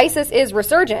because ISIS is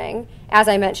resurging, as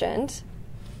I mentioned,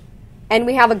 and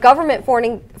we have a government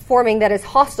forming that is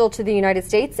hostile to the United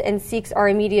States and seeks our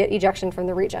immediate ejection from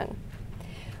the region.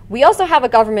 We also have a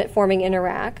government forming in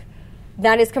Iraq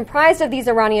that is comprised of these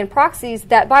Iranian proxies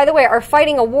that, by the way, are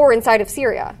fighting a war inside of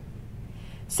Syria.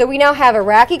 So we now have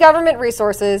Iraqi government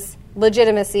resources,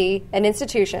 legitimacy, and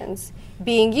institutions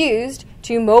being used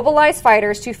to mobilize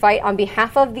fighters to fight on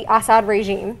behalf of the Assad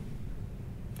regime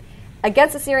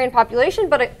against the Syrian population,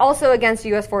 but also against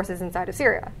U.S. forces inside of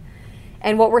Syria.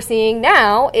 And what we're seeing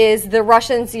now is the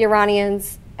Russians, the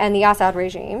Iranians, and the Assad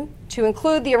regime, to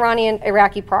include the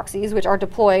Iranian-Iraqi proxies, which are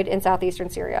deployed in southeastern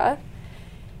Syria,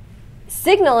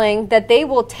 signaling that they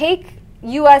will take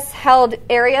U.S.-held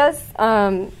areas,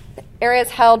 areas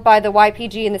held by the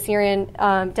YPG and the Syrian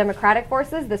Democratic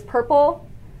Forces, this purple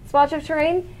splotch of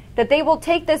terrain, that they will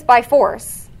take this by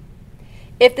force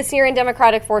if the Syrian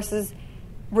Democratic Forces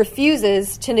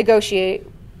refuses to negotiate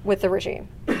with the regime.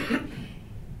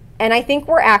 And I think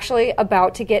we're actually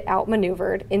about to get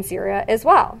outmaneuvered in Syria as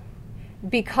well,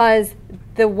 because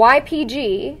the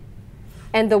YPG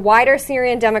and the wider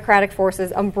Syrian Democratic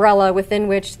Forces umbrella within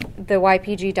which the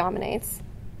YPG dominates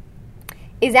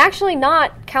is actually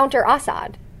not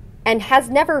counter-Assad and has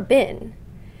never been.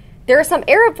 There are some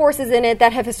Arab forces in it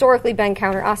that have historically been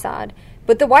counter-Assad,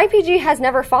 but the YPG has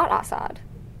never fought Assad.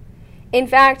 In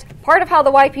fact, part of how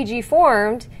the YPG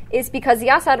formed is because the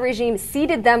Assad regime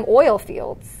ceded them oil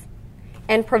fields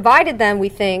and provided them, we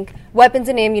think, weapons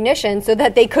and ammunition so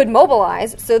that they could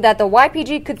mobilize, so that the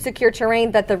YPG could secure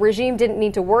terrain that the regime didn't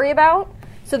need to worry about,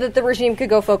 so that the regime could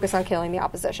go focus on killing the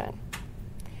opposition.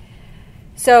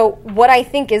 So what I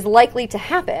think is likely to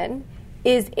happen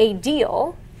is a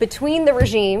deal between the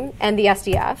regime and the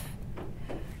SDF,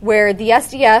 where the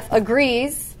SDF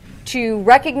agrees to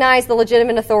recognize the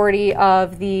legitimate authority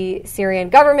of the Syrian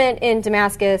government in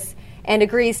Damascus and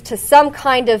agrees to some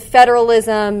kind of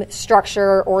federalism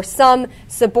structure or some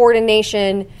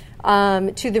subordination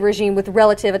to the regime with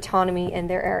relative autonomy in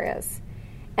their areas.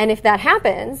 And if that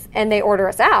happens and they order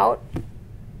us out,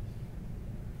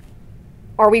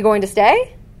 are we going to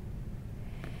stay?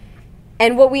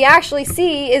 And what we actually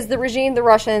see is the regime, the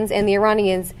Russians, and the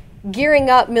Iranians gearing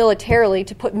up militarily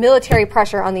to put military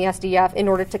pressure on the SDF in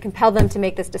order to compel them to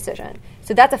make this decision.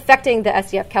 So that's affecting the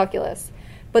SDF calculus.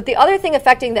 But the other thing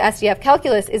affecting the SDF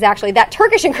calculus is actually that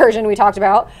Turkish incursion we talked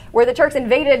about, where the Turks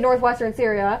invaded northwestern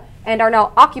Syria and are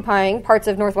now occupying parts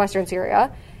of northwestern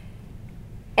Syria,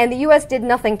 and the U.S. did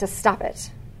nothing to stop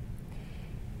it.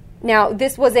 Now,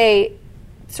 this was a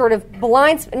sort of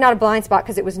not a blind spot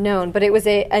because it was known, but it was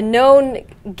a known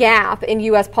gap in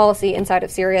U.S. policy inside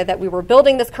of Syria, that we were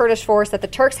building this Kurdish force that the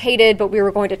Turks hated, but we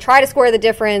were going to try to square the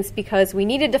difference because we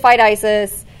needed to fight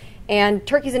ISIS, and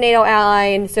Turkey's a NATO ally,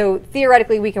 and so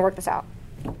theoretically we can work this out.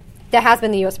 That has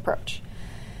been the U.S. approach.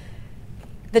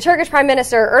 The Turkish Prime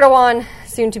Minister Erdogan,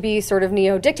 soon to be sort of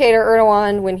neo-dictator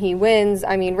Erdogan, when he wins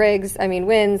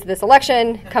this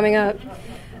election coming up,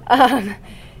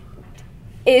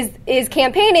 is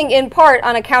campaigning in part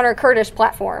on a counter-Kurdish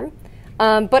platform,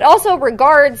 but also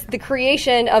regards the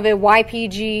creation of a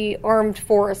YPG armed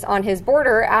force on his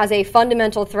border as a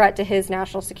fundamental threat to his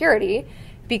national security,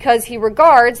 because he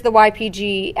regards the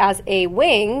YPG as a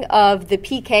wing of the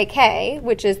PKK,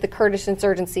 which is the Kurdish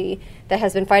insurgency that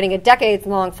has been fighting a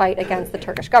decades-long fight against the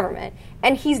Turkish government.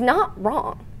 And he's not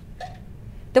wrong.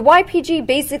 The YPG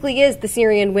basically is the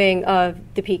Syrian wing of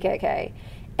the PKK.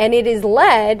 And it is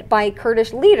led by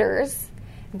Kurdish leaders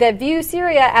that view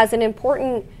Syria as an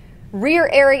important rear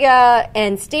area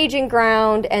and staging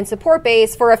ground and support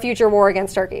base for a future war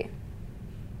against Turkey.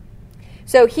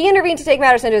 So he intervened to take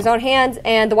matters into his own hands,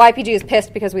 and the YPG is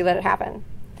pissed because we let it happen.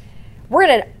 We're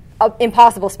in an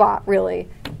impossible spot, really,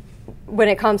 when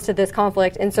it comes to this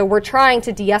conflict, and so we're trying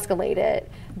to de-escalate it.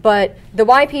 But the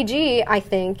YPG, I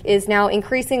think, is now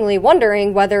increasingly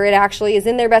wondering whether it actually is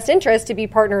in their best interest to be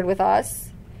partnered with us,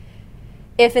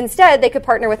 if instead they could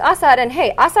partner with Assad, and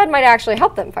hey, Assad might actually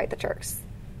help them fight the Turks,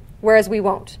 whereas we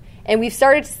won't. And we've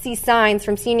started to see signs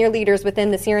from senior leaders within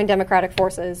the Syrian Democratic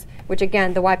Forces, which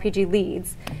again the YPG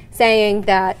leads, saying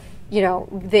that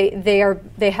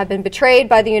they have been betrayed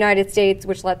by the United States,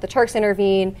 which let the Turks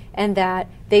intervene, and that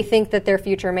they think that their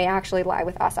future may actually lie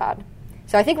with Assad.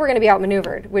 So I think we're going to be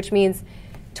outmaneuvered, which means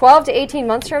 12 to 18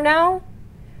 months from now,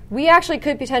 we actually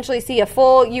could potentially see a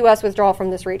full U.S. withdrawal from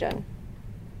this region.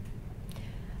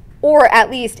 Or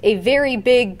at least a very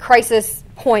big crisis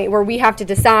point where we have to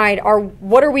decide,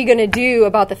 what are we going to do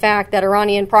about the fact that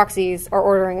Iranian proxies are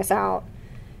ordering us out,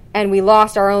 and we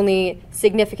lost our only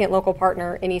significant local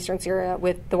partner in eastern Syria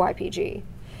with the YPG.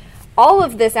 All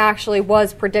of this actually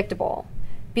was predictable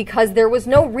because there was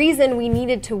no reason we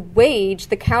needed to wage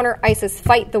the counter-ISIS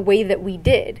fight the way that we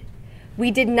did. We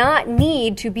did not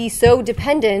need to be so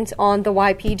dependent on the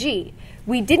YPG.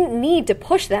 we didn't need to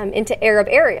push them into Arab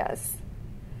areas,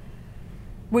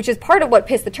 which is part of what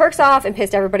pissed the Turks off and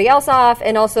pissed everybody else off,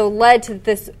 and also led to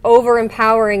this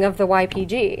over-empowering of the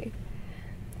YPG.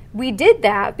 We did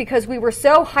that because we were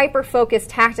so hyper-focused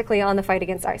tactically on the fight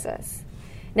against ISIS.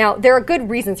 Now, there are good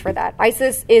reasons for that.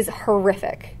 ISIS is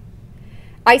horrific.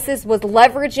 ISIS was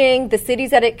leveraging the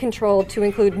cities that it controlled to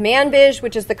include Manbij,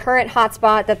 which is the current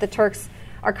hotspot that the Turks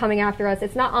are coming after us.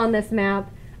 It's not on this map,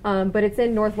 but it's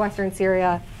in northwestern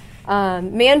Syria.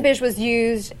 Manbij was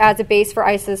used as a base for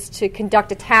ISIS to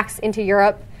conduct attacks into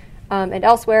Europe and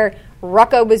elsewhere.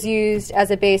 Raqqa was used as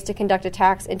a base to conduct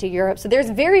attacks into Europe. So there's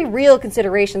very real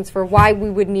considerations for why we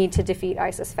would need to defeat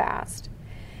ISIS fast.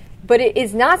 But it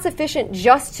is not sufficient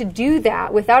just to do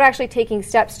that without actually taking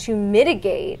steps to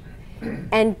mitigate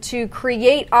and to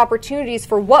create opportunities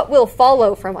for what will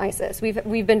follow from ISIS.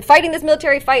 We've been fighting this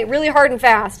military fight really hard and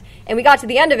fast, and we got to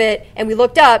the end of it, and we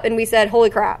looked up and we said, holy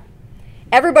crap.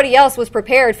 Everybody else was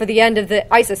prepared for the end of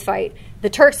the ISIS fight. The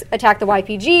Turks attacked the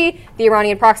YPG, the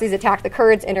Iranian proxies attacked the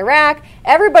Kurds in Iraq.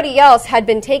 Everybody else had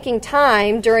been taking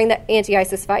time during the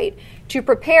anti-ISIS fight to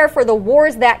prepare for the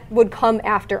wars that would come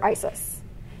after ISIS,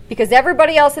 because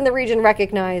everybody else in the region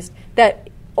recognized that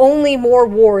only more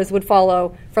wars would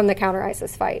follow from the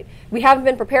counter-ISIS fight. We haven't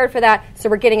been prepared for that, so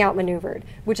we're getting outmaneuvered,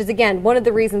 which is, again, one of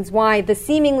the reasons why the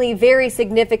seemingly very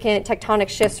significant tectonic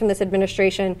shifts from this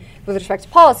administration with respect to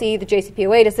policy, the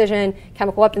JCPOA decision,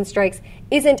 chemical weapons strikes,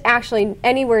 isn't actually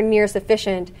anywhere near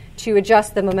sufficient to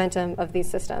adjust the momentum of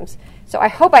these systems. So I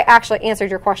hope I actually answered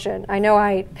your question. I know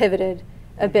I pivoted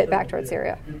a bit back towards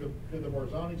Syria. Did the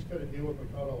Barzanis cut a deal with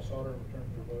Bashar al-Assad in return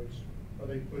for their votes? Are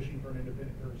they pushing for an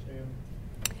independent Kurdistan?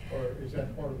 Or is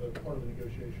that part of the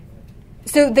negotiation?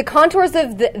 So the contours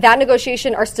of that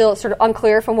negotiation are still sort of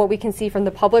unclear from what we can see from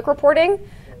the public reporting.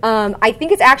 I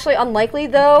think it's actually unlikely,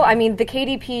 though. I mean, the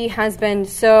KDP has been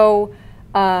so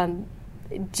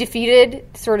defeated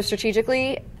sort of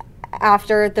strategically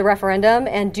after the referendum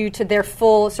and due to their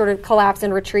full sort of collapse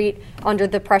and retreat under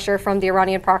the pressure from the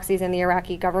Iranian proxies and the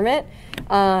Iraqi government.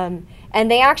 And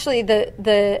they actually,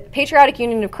 the Patriotic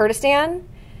Union of Kurdistan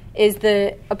is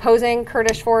the opposing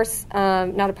Kurdish force,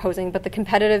 not opposing, but the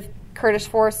competitive Kurdish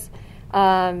force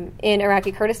in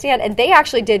Iraqi Kurdistan, and they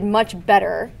actually did much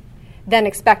better than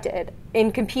expected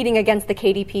in competing against the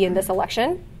KDP in this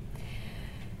election.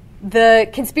 The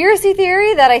conspiracy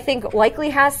theory that I think likely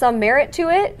has some merit to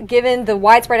it, given the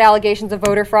widespread allegations of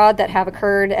voter fraud that have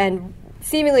occurred and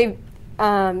seemingly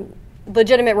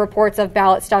legitimate reports of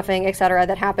ballot stuffing, et cetera,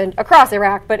 that happened across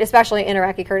Iraq, but especially in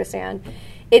Iraqi Kurdistan.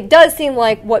 It does seem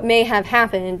like what may have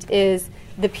happened is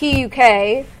the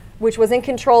PUK, which was in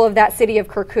control of that city of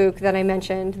Kirkuk that I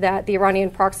mentioned, that the Iranian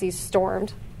proxies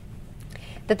stormed,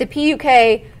 that the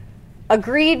PUK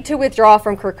agreed to withdraw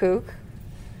from Kirkuk,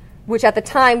 which at the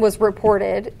time was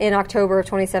reported in October of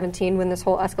 2017 when this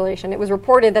whole escalation. It was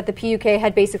reported that the PUK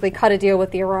had basically cut a deal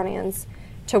with the Iranians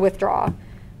to withdraw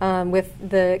with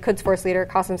the Quds Force leader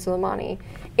Qasem Soleimani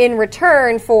in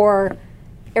return for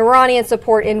Iranian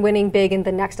support in winning big in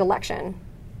the next election,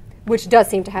 which does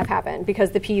seem to have happened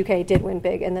because the PUK did win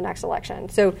big in the next election.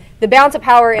 So the balance of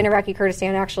power in Iraqi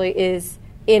Kurdistan actually is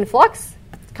in flux.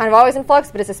 It's kind of always in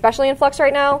flux, but it's especially in flux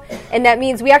right now. And that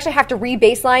means we actually have to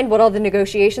re-baseline what all the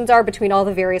negotiations are between all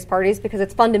the various parties because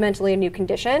it's fundamentally a new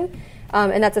condition.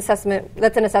 And that's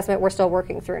an assessment we're still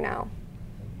working through now.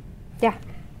 Yeah.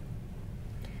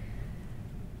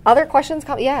 Other questions?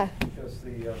 Yeah. Because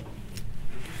did you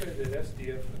say that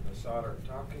SDF and Assad are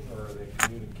talking, or are they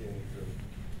communicating through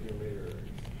the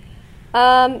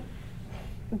intermediaries?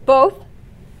 Both.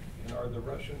 And are the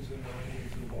Russians and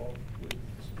Iranians involved with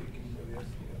speaking with the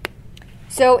SDF?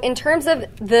 So in terms of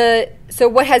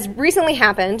what has recently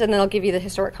happened, and then I'll give you the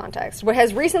historic context. What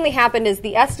has recently happened is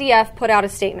the SDF put out a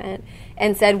statement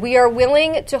and said, we are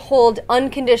willing to hold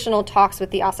unconditional talks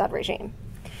with the Assad regime.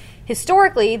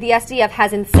 Historically, the SDF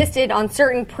has insisted on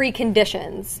certain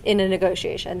preconditions in a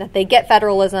negotiation, that they get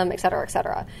federalism, et cetera, et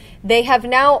cetera. They have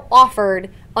now offered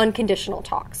unconditional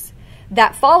talks.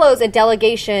 That follows a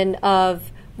delegation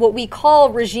of what we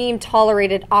call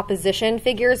regime-tolerated opposition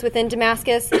figures within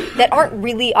Damascus that aren't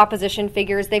really opposition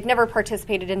figures. They've never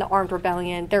participated in the armed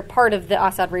rebellion. They're part of the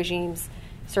Assad regime's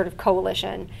sort of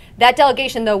coalition. That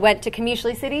delegation, though, went to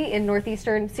Qamishli city in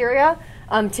northeastern Syria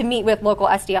to meet with local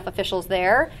SDF officials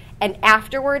there. And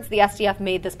afterwards, the SDF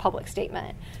made this public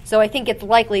statement. So I think it's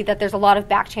likely that there's a lot of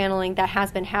back-channeling that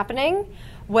has been happening.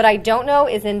 What I don't know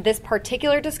is in this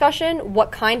particular discussion,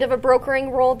 what kind of a brokering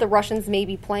role the Russians may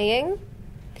be playing.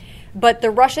 But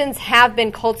the Russians have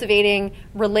been cultivating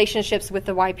relationships with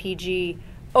the YPG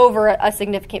over a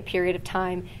significant period of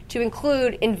time, to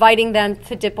include inviting them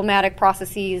to diplomatic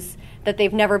processes that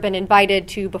they've never been invited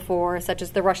to before, such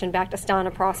as the Russian-backed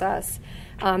Astana process,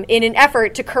 in an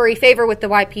effort to curry favor with the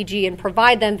YPG and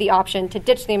provide them the option to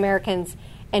ditch the Americans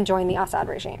and join the Assad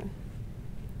regime.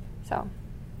 So,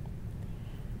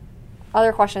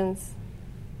 other questions,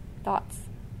 thoughts?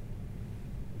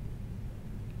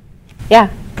 Yeah.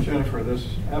 Jennifer, this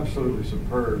is absolutely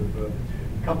superb.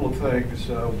 A couple of things.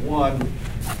 One,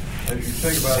 as you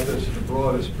think about this in the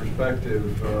broadest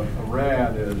perspective,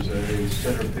 Iran is a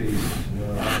centerpiece,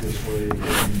 obviously,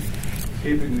 in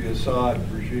keeping the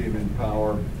Assad regime in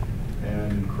power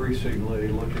and increasingly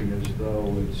looking as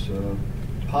though it's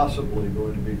possibly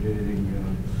going to be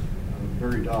gaining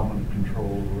very dominant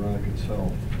control of Iraq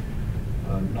itself,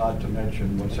 not to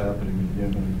mention what's happening in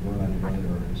Yemen and a variety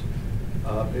of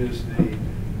other areas.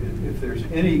 If there's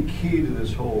any key to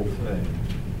this whole thing,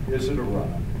 is it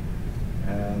Iran?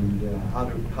 And how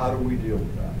do we deal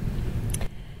with that?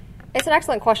 It's an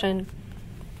excellent question.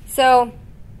 So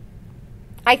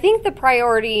I think the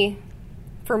priority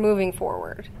for moving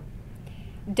forward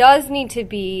does need to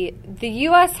be the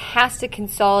U.S. has to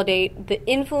consolidate the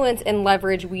influence and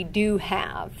leverage we do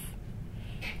have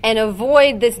and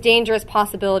avoid this dangerous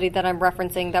possibility that I'm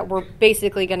referencing that we're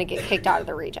basically going to get kicked out of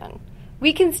the region.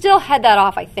 We can still head that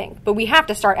off, I think, but we have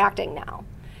to start acting now.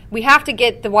 We have to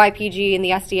get the YPG and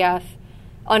the SDF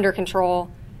under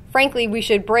control. Frankly, we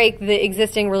should break the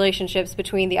existing relationships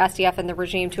between the SDF and the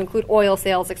regime to include oil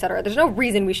sales, et cetera. There's no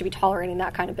reason we should be tolerating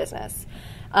that kind of business.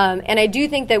 And I do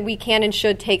think that we can and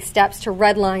should take steps to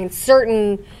redline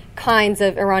certain kinds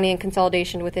of Iranian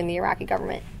consolidation within the Iraqi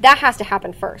government. That has to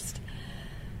happen first.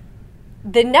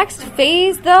 The next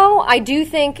phase, though, I do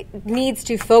think needs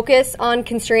to focus on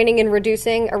constraining and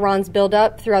reducing Iran's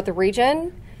buildup throughout the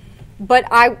region. But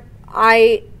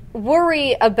I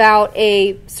worry about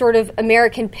a sort of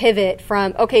American pivot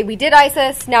from, okay, we did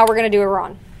ISIS, now we're going to do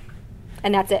Iran.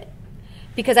 And that's it.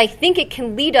 Because I think it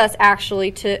can lead us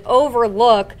actually to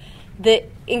overlook the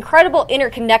incredible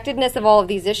interconnectedness of all of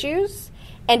these issues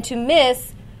and to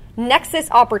miss nexus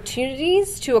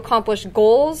opportunities to accomplish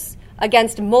goals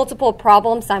against multiple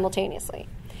problems simultaneously.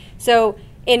 So,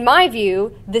 in my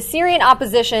view, the Syrian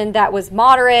opposition that was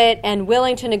moderate and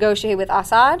willing to negotiate with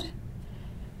Assad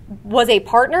was a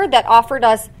partner that offered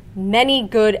us many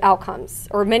good outcomes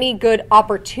or many good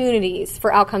opportunities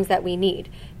for outcomes that we need.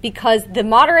 Because the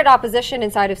moderate opposition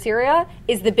inside of Syria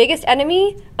is the biggest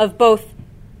enemy of both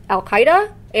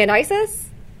Al-Qaeda and ISIS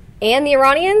and the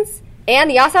Iranians and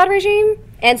the Assad regime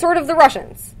and sort of the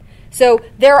Russians. So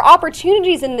there are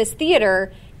opportunities in this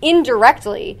theater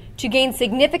indirectly to gain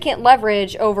significant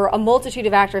leverage over a multitude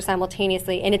of actors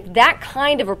simultaneously. And it's that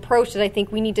kind of approach that I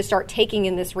think we need to start taking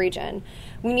in this region.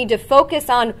 We need to focus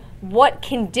on what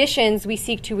conditions we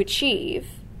seek to achieve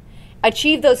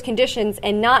those conditions,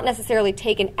 and not necessarily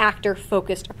take an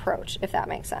actor-focused approach, if that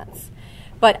makes sense.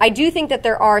 But I do think that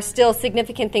there are still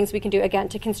significant things we can do, again,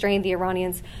 to constrain the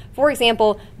Iranians. For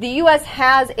example, the U.S.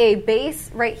 has a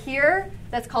base right here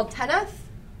that's called Teneth.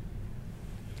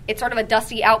 It's sort of a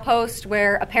dusty outpost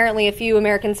where apparently a few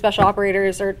American special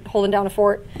operators are holding down a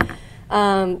fort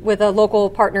with a local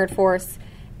partnered force.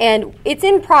 And it's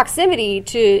in proximity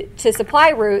to supply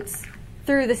routes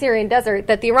through the Syrian desert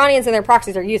that the Iranians and their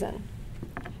proxies are using.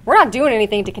 We're not doing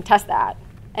anything to contest that.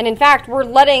 And in fact, we're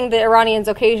letting the Iranians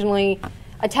occasionally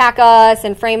attack us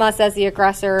and frame us as the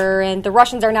aggressor, and the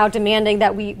Russians are now demanding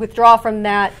that we withdraw from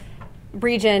that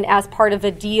region as part of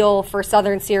a deal for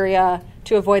southern Syria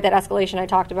to avoid that escalation I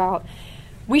talked about.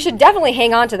 We should definitely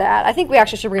hang on to that. I think we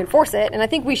actually should reinforce it, and I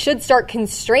think we should start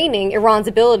constraining Iran's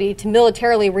ability to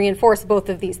militarily reinforce both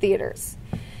of these theaters.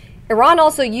 Iran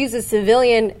also uses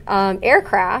civilian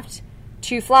aircraft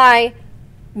to fly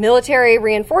military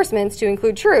reinforcements, to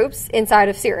include troops, inside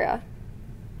of Syria.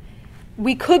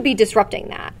 We could be disrupting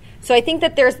that. So I think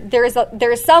that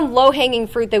there is some low-hanging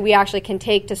fruit that we actually can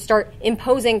take to start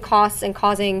imposing costs and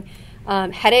causing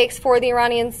headaches for the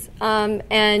Iranians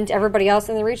and everybody else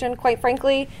in the region, quite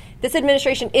frankly. This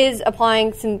administration is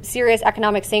applying some serious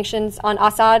economic sanctions on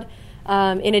Assad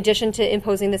in addition to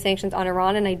imposing the sanctions on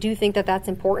Iran, and I do think that that's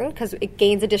important because it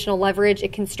gains additional leverage,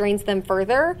 it constrains them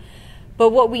further. But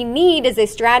what we need is a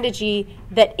strategy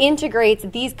that integrates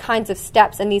these kinds of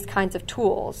steps and these kinds of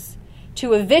tools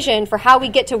to a vision for how we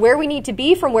get to where we need to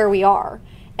be from where we are.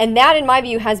 And that, in my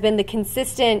view, has been the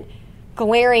consistent,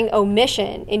 glaring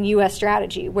omission in U.S.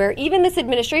 strategy, where even this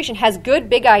administration has good,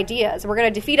 big ideas. We're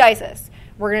going to defeat ISIS.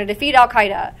 We're going to defeat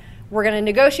Al-Qaeda. We're going to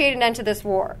negotiate an end to this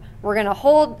war. We're going to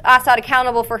hold Assad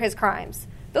accountable for his crimes.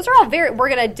 Those are all we're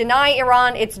going to deny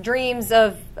Iran its dreams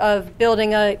of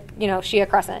building a, Shia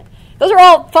crescent. those are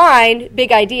all fine,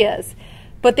 big ideas.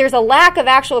 But there's a lack of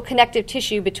actual connective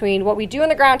tissue between what we do on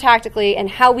the ground tactically and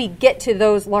how we get to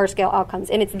those large-scale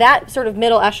outcomes. And it's that sort of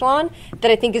middle echelon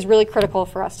that I think is really critical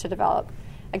for us to develop.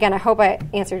 Again, I hope I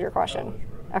answered your question.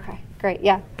 Okay, great,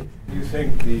 yeah. Do you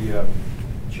think the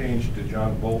change to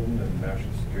John Bolton and the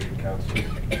National Security Council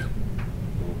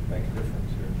will make a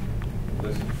difference here?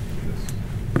 Listen to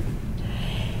this.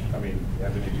 I mean, do you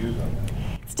have any views on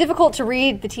that? It's difficult to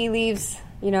read the tea leaves,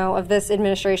 of this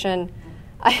administration.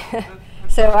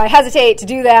 So I hesitate to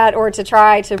do that or to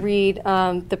try to read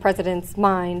the president's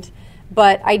mind.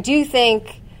 But I do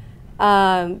think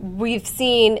we've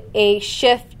seen a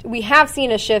shift. We have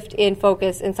seen a shift in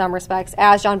focus in some respects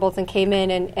as John Bolton came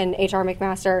in and H.R.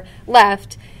 McMaster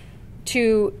left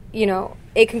to,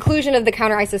 a conclusion of the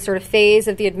counter-ISIS sort of phase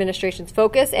of the administration's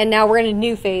focus. And now we're in a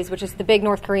new phase, which is the big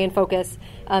North Korean focus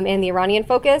and the Iranian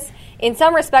focus. In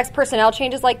some respects, personnel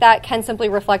changes like that can simply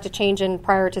reflect a change in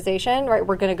prioritization, right?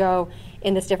 We're going to go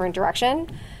in this different direction.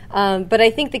 But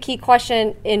I think the key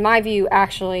question, in my view,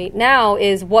 actually now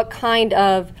is what kind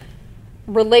of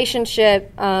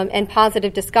relationship and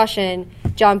positive discussion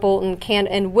John Bolton can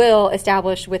and will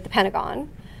establish with the Pentagon,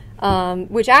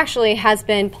 which actually has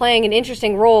been playing an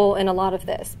interesting role in a lot of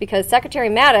this, because Secretary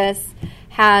Mattis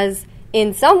has,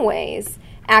 in some ways,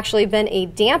 actually been a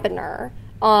dampener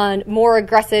on more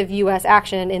aggressive U.S.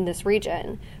 action in this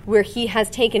region, where he has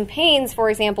taken pains, for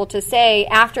example, to say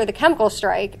after the chemical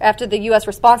strike, after the U.S.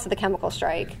 response to the chemical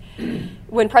strike,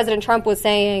 when President Trump was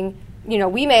saying,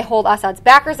 we may hold Assad's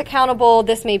backers accountable,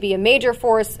 this may be a major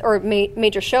force or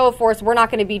major show of force, we're not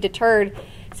going to be deterred.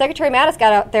 Secretary Mattis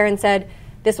got out there and said,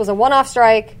 this was a one-off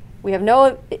strike, we have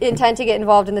no intent to get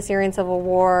involved in the Syrian civil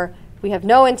war, we have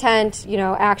no intent,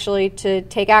 actually to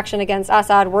take action against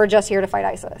Assad, we're just here to fight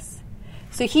ISIS.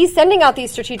 So he's sending out these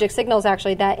strategic signals,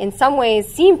 actually, that in some ways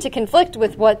seem to conflict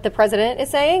with what the president is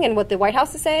saying and what the White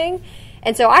House is saying.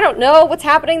 And so I don't know what's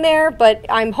happening there, but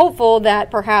I'm hopeful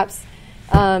that perhaps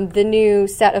the new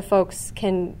set of folks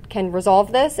can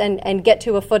resolve this and get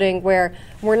to a footing where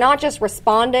we're not just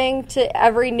responding to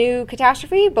every new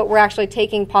catastrophe, but we're actually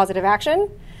taking positive action.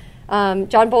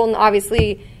 John Bolton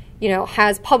obviously,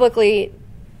 has publicly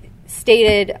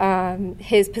stated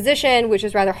his position, which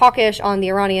is rather hawkish on the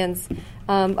Iranians.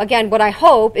 Again, what I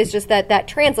hope is just that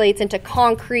translates into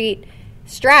concrete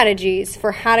strategies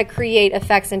for how to create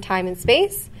effects in time and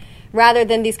space, rather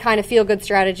than these kind of feel-good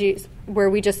strategies where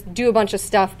we just do a bunch of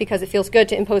stuff because it feels good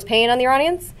to impose pain on the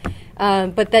Iranians,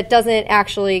 but that doesn't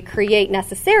actually create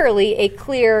necessarily a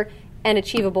clear and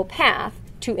achievable path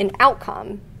to an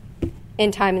outcome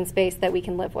in time and space that we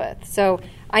can live with. So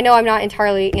I know I'm not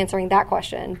entirely answering that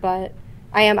question, but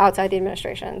I am outside the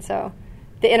administration, so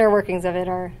the inner workings of it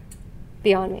are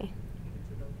beyond me.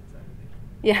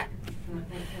 Yeah.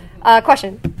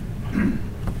 Question.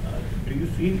 Do you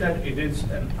feel that it is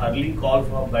an early call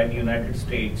by the United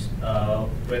States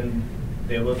when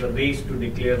there was a race to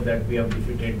declare that we have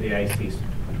defeated the ISIS?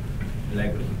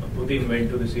 Like Putin went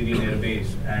to the Syrian air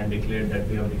base and declared that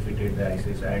we have defeated the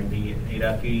ISIS, and the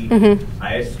Iraqi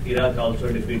IS Iraq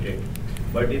also defeated.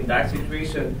 But in that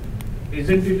situation,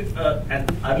 isn't it an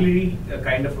early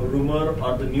kind of a rumor,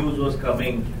 or the news was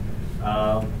coming?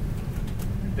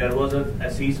 There was a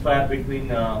ceasefire between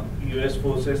U.S.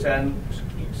 forces and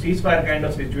ceasefire kind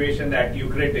of situation at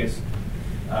Euphrates,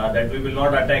 that we will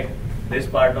not attack this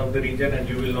part of the region and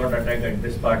you will not attack at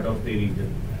this part of the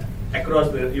region, across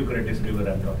the Euphrates River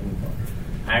I'm talking about.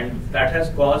 And that has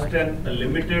caused a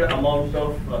limited amount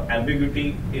of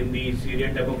ambiguity in the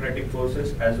Syrian Democratic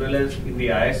Forces as well as in the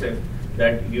ISF,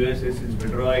 that US is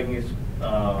withdrawing its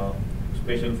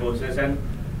special forces, and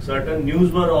certain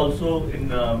news were also in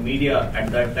media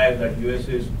at that time that US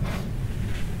is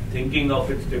thinking of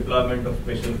its deployment of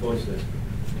special forces.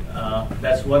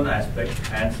 That's one aspect.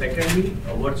 And secondly,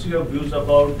 what's your views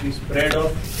about the spread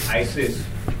of ISIS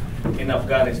in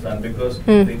Afghanistan? Because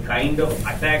the kind of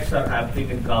attacks are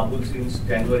happening in Kabul since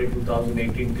January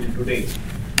 2018 till today.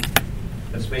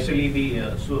 Especially the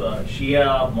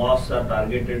Shia mosques are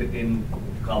targeted in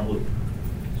Kabul.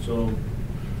 So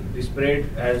the spread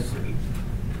has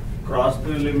crossed the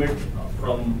limit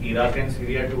from Iraq and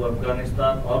Syria to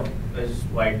Afghanistan, or is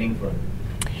widening further?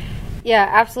 Yeah,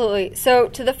 absolutely. So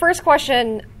to the first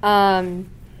question,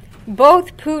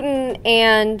 both Putin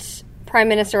and Prime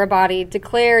Minister Abadi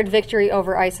declared victory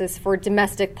over ISIS for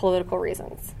domestic political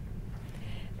reasons,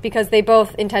 because they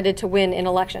both intended to win in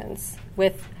elections,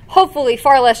 with hopefully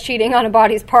far less cheating on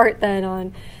Abadi's part than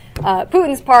on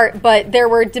Putin's part, but there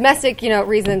were domestic,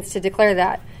 reasons to declare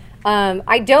that.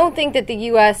 I don't think that the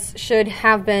U.S. should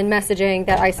have been messaging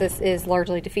that ISIS is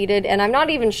largely defeated, and I'm not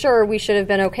even sure we should have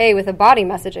been okay with a body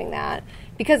messaging that,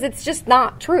 because it's just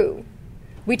not true.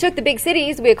 We took the big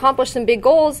cities, we accomplished some big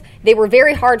goals, they were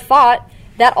very hard fought,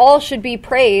 that all should be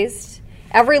praised.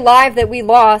 Every life that we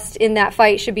lost in that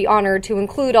fight should be honored, to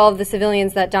include all of the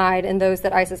civilians that died and those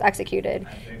that ISIS executed.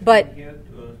 But here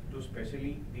to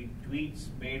especially the tweets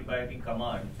made by the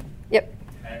command. Yep.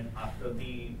 And after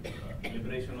the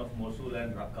liberation of Mosul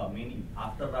and Raqqa, mainly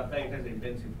after Raqqa, it has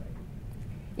intensified.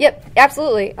 Yep,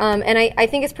 absolutely. And I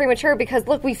think it's premature because,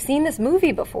 look, we've seen this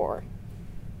movie before.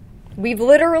 We've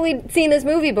literally seen this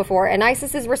movie before, and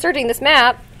ISIS is researching this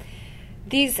map.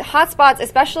 These hotspots,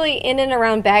 especially in and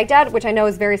around Baghdad, which I know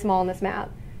is very small on this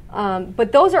map,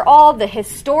 but those are all the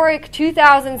historic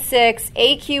 2006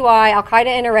 AQI,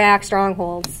 Al-Qaeda in Iraq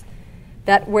strongholds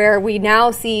where we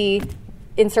now see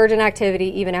insurgent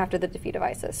activity even after the defeat of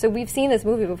ISIS. So we've seen this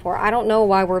movie before. I don't know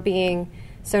why we're being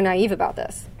so naive about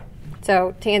this.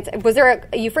 So to answer, was there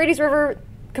a Euphrates River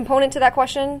component to that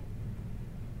question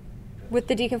with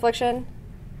the deconfliction?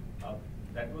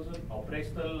 That was an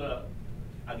operational,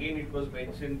 again it was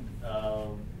mentioned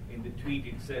in the tweet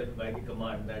itself by the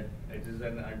command that it is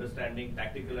an understanding,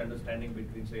 tactical understanding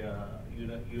between, say,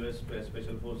 U.S.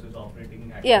 Special Forces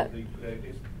operating across the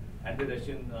Euphrates and the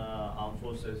Russian armed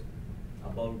forces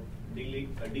about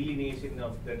delineation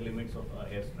of their limits of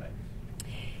airstrikes.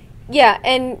 Yeah,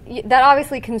 and that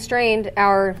obviously constrained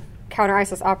our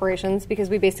counter-ISIS operations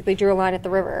because we basically drew a line at the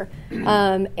river.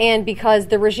 And because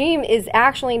the regime is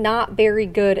actually not very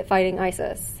good at fighting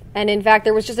ISIS. And in fact,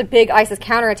 there was just a big ISIS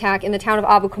counterattack in the town of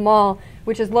Abu Kamal,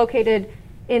 which is located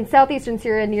in southeastern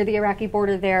Syria near the Iraqi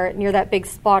border there, near that big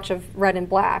splotch of red and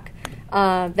black.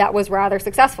 That was rather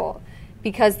successful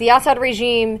because the Assad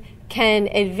regime can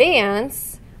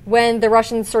advance when the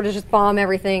Russians sort of just bomb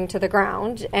everything to the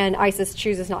ground and ISIS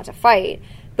chooses not to fight.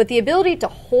 But the ability to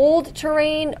hold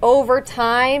terrain over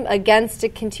time against a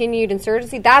continued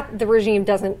insurgency, that the regime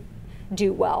doesn't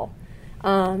do well.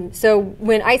 So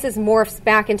when ISIS morphs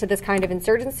back into this kind of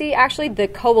insurgency, actually the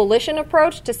coalition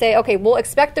approach to say, okay, we'll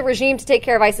expect the regime to take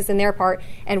care of ISIS in their part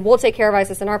and we'll take care of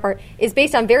ISIS in our part, is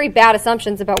based on very bad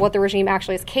assumptions about what the regime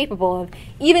actually is capable of,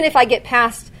 even if I get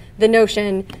past the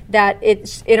notion that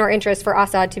it's in our interest for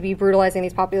Assad to be brutalizing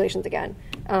these populations again,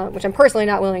 which I'm personally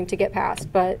not willing to get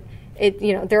past, but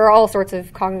there are all sorts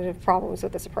of cognitive problems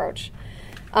with this approach.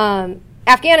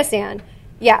 Afghanistan.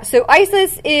 Yeah, so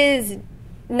ISIS is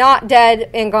not dead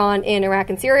and gone in Iraq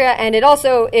and Syria, and it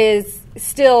also is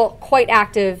still quite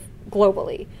active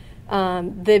globally.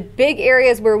 The big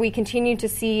areas where we continue to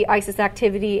see ISIS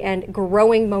activity and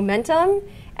growing momentum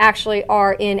actually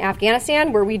are in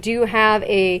Afghanistan, where we do have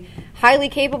a highly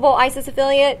capable ISIS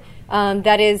affiliate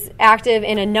that is active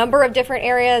in a number of different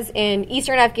areas in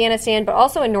eastern Afghanistan, but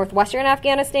also in northwestern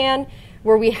Afghanistan,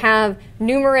 where we have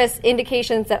numerous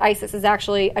indications that ISIS is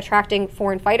actually attracting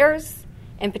foreign fighters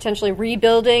and potentially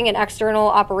rebuilding an external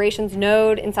operations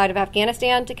node inside of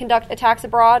Afghanistan to conduct attacks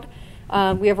abroad.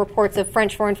 We have reports of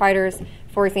French foreign fighters,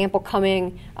 for example,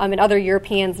 coming, and other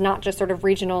Europeans, not just sort of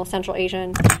regional Central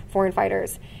Asian foreign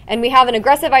fighters. And we have an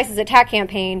aggressive ISIS attack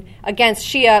campaign against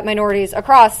Shia minorities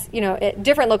across, at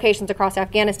different locations across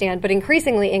Afghanistan, but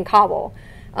increasingly in Kabul.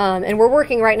 And we're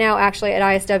working right now, actually, at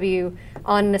ISW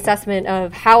on an assessment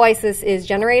of how ISIS is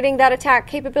generating that attack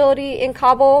capability in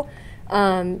Kabul.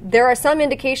 There are some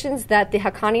indications that the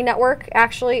Haqqani network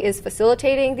actually is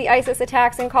facilitating the ISIS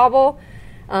attacks in Kabul,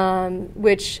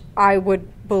 which I would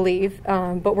believe,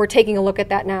 but we're taking a look at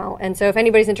that now. And so if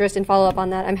anybody's interested in follow-up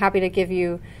on that, I'm happy to give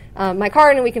you my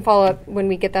card, and we can follow up when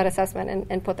we get that assessment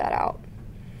and put that out.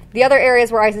 The other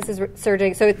areas where ISIS is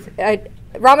surging, so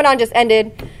Ramadan just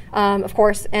ended, of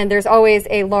course, and there's always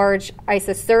a large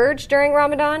ISIS surge during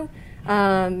Ramadan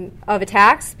of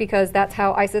attacks, because that's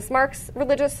how ISIS marks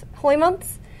religious holy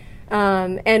months.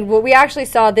 And what we actually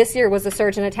saw this year was a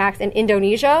surge in attacks in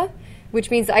Indonesia, which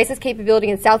means the ISIS capability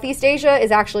in Southeast Asia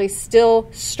is actually still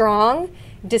strong,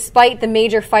 despite the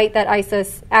major fight that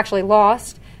ISIS actually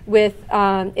lost with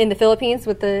in the Philippines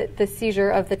with the seizure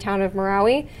of the town of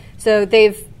Marawi. So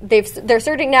they're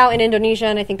surging now in Indonesia,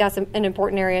 and I think that's an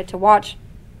important area to watch.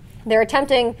 They're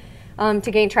attempting to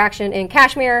gain traction in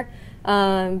Kashmir,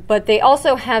 but they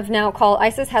also have now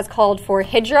ISIS has called for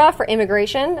hijra, for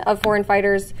immigration of foreign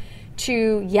fighters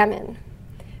to Yemen,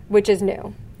 which is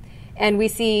new. And we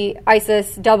see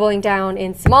ISIS doubling down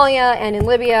in Somalia and in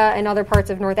Libya and other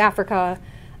parts of North Africa,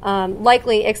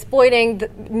 likely exploiting the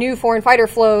new foreign fighter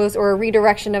flows or a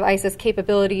redirection of ISIS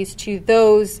capabilities to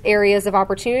those areas of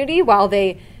opportunity while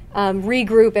they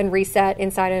regroup and reset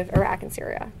inside of Iraq and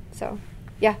Syria. So,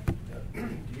 yeah.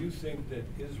 Do you think that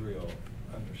Israel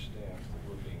understands that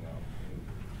we're being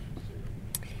outmaneuvered in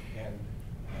Syria? And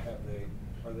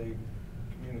are they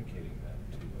communicating that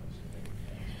to us?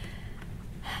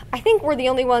 I think we're the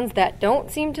only ones that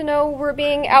don't seem to know we're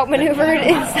being outmaneuvered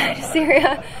inside of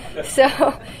Syria. So,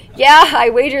 yeah, I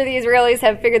wager the Israelis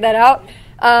have figured that out.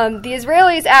 The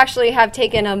Israelis actually have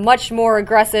taken a much more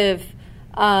aggressive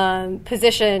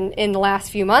position in the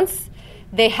last few months.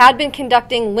 They had been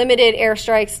conducting limited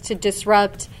airstrikes to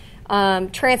disrupt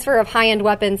transfer of high-end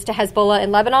weapons to Hezbollah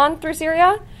in Lebanon through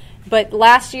Syria. But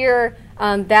last year,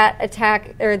 that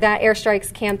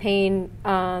airstrikes campaign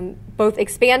both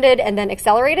expanded and then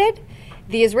accelerated.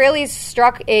 The Israelis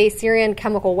struck a Syrian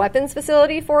chemical weapons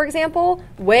facility, for example,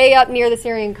 way up near the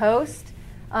Syrian coast.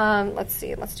 Let's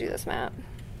do this map.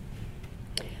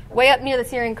 Way up near the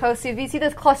Syrian coast. So if you see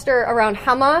this cluster around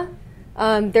Hama,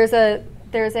 there's a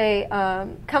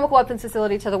chemical weapons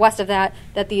facility to the west of that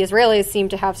the Israelis seem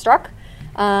to have struck.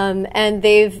 And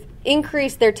they've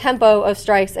increased their tempo of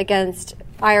strikes against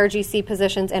IRGC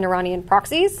positions and Iranian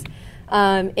proxies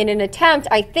in an attempt,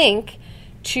 I think,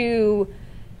 to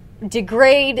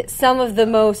degrade some of the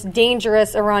most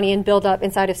dangerous Iranian buildup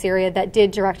inside of Syria that did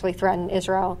directly threaten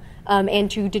Israel, and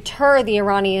to deter the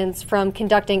Iranians from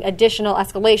conducting additional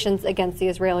escalations against the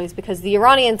Israelis, because the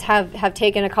Iranians have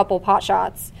taken a couple pot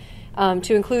shots,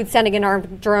 to include sending an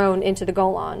armed drone into the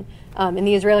Golan, and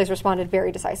the Israelis responded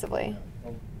very decisively.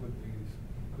 Well, with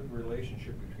the good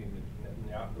relationship between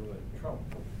Netanyahu and Trump,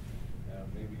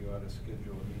 maybe you ought to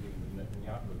schedule a meeting with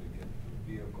Netanyahu to get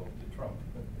the vehicle to Trump.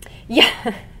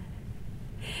 Yeah.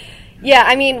 Yeah,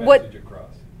 I mean, what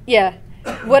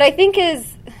I think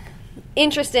is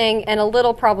interesting and a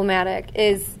little problematic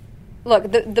is,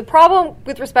 look, the problem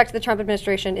with respect to the Trump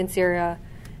administration in Syria,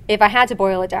 if I had to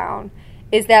boil it down,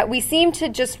 is that we seem to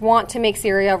just want to make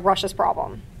Syria Russia's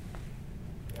problem.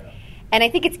 And I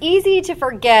think it's easy to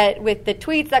forget with the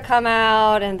tweets that come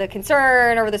out and the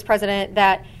concern over this president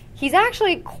that he's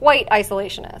actually quite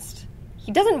isolationist.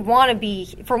 He doesn't want to be,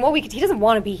 he doesn't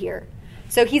want to be here.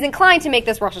 So he's inclined to make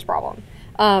this Russia's problem,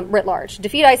 writ large.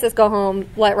 Defeat ISIS, go home,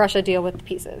 let Russia deal with the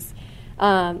pieces.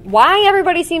 Why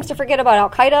everybody seems to forget about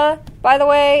al-Qaeda, by the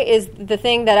way, is the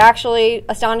thing that actually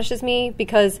astonishes me,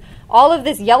 because all of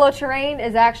this yellow terrain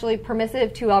is actually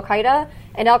permissive to al-Qaeda,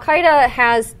 and al-Qaeda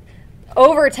has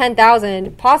over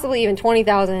 10,000, possibly even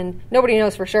 20,000, nobody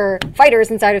knows for sure,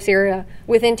 fighters inside of Syria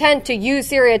with intent to use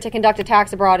Syria to conduct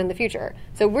attacks abroad in the future.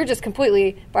 So we're just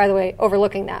completely, by the way,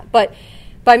 overlooking that. But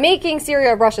by making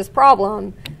Syria Russia's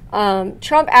problem,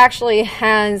 Trump actually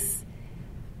has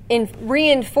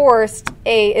reinforced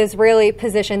a Israeli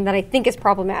position that I think is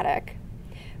problematic,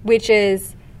 which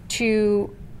is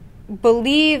to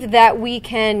believe that we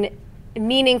can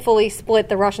meaningfully split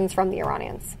the Russians from the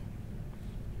Iranians.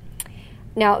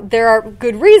 Now, there are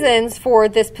good reasons for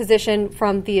this position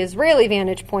from the Israeli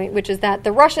vantage point, which is that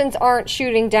the Russians aren't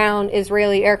shooting down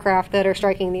Israeli aircraft that are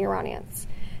striking the Iranians.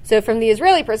 So from the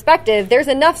Israeli perspective, there's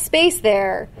enough space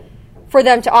there for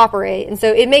them to operate. And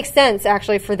so it makes sense,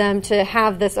 actually, for them to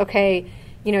have this,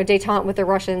 détente with the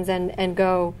Russians and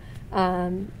go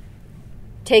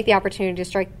take the opportunity to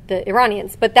strike the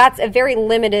Iranians. But that's a very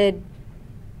limited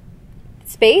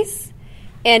space,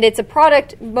 and it's a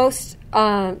product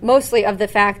mostly of the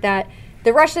fact that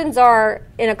the Russians are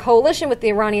in a coalition with the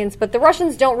Iranians, but the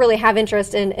Russians don't really have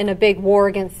interest in a big war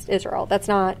against Israel. That's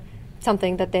not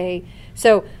something that they...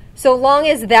 So long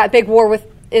as that big war with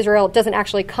Israel doesn't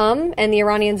actually come and the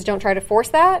Iranians don't try to force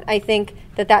that, I think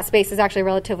that space is actually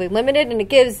relatively limited, and it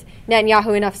gives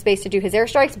Netanyahu enough space to do his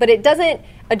airstrikes, but it doesn't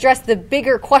address the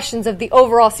bigger questions of the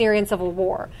overall Syrian civil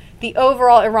war, the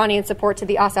overall Iranian support to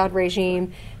the Assad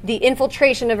regime, the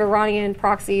infiltration of Iranian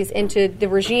proxies into the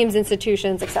regime's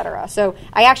institutions, etc. So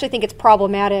I actually think it's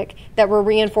problematic that we're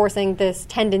reinforcing this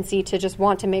tendency to just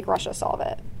want to make Russia solve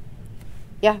it.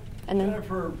 Yeah, and then...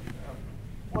 Jennifer,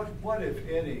 what, if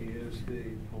any, is the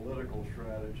political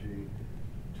strategy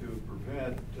to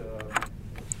prevent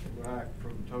Iraq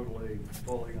from totally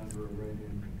falling under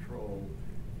Iranian control,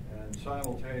 and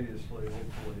simultaneously,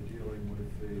 hopefully, dealing with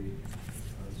the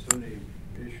Sunni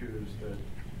issues that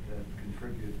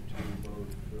contribute to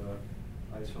both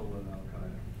ISIL and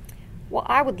al-Qaeda? Well,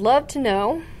 I would love to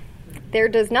know. There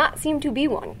does not seem to be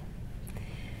one.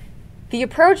 The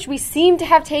approach we seem to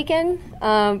have taken,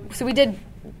 so we did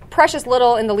precious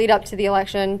little in the lead up to the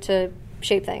election to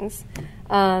shape things.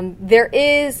 There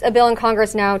is a bill in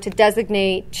Congress now to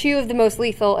designate two of the most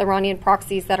lethal Iranian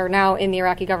proxies that are now in the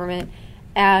Iraqi government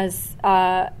as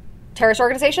terrorist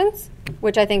organizations,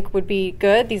 which I think would be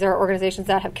good. These are organizations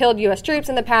that have killed U.S. troops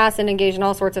in the past and engaged in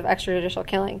all sorts of extrajudicial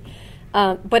killing.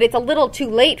 But it's a little too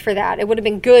late for that. It would have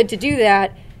been good to do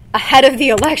that ahead of the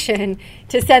election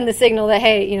to send the signal that,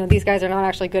 hey, these guys are not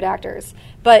actually good actors.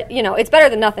 But, it's better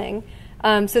than nothing.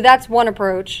 So that's one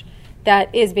approach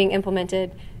that is being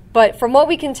implemented. But from what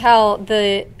we can tell,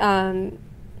 the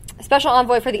Special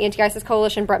Envoy for the Anti-ISIS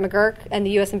Coalition, Brett McGurk, and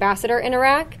the U.S. Ambassador in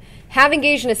Iraq have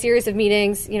engaged in a series of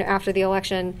meetings, after the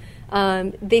election.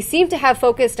 They seem to have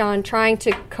focused on trying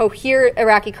to cohere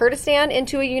Iraqi Kurdistan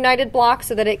into a united bloc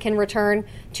so that it can return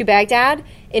to Baghdad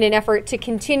in an effort to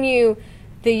continue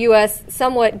the U.S.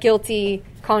 somewhat guilty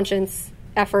conscience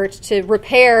effort to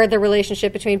repair the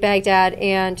relationship between Baghdad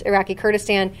and Iraqi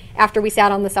Kurdistan after we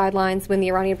sat on the sidelines when the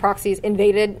Iranian proxies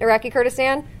invaded Iraqi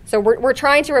Kurdistan. So we're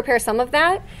trying to repair some of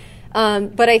that.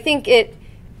 But I think it,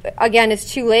 again, is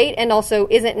too late and also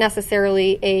isn't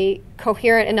necessarily a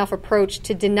coherent enough approach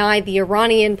to deny the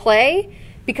Iranian play,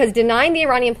 because denying the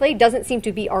Iranian play doesn't seem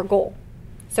to be our goal.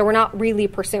 So we're not really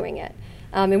pursuing it.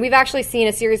 And we've actually seen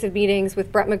a series of meetings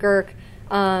with Brett McGurk,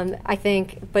 I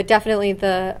think, but definitely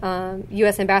the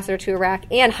U.S. ambassador to Iraq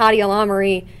and Hadi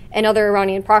al-Amri and other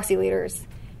Iranian proxy leaders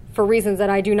for reasons that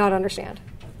I do not understand.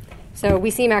 So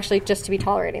we seem actually just to be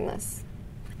tolerating this.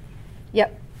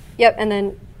 Yep, and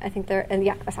then I think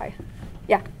sorry.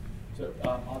 Yeah. So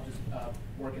I'll just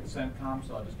work at CENTCOM,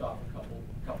 so I'll just offer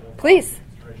a couple of Please.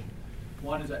 considerations.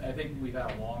 One is that I think we've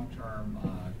had a long-term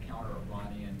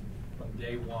counter-Iranian. From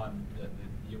day one,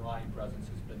 the Iranian presence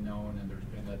has been known, and there's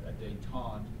been a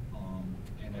détente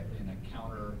and a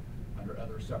counter under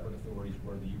other separate authorities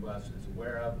where the U.S. is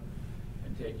aware of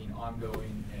and taking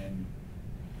ongoing and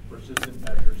persistent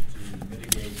measures to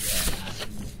mitigate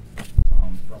actions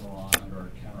from Iran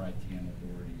under counter-ITN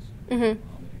authorities that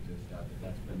exist out there.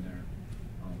 That's been there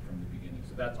from the beginning.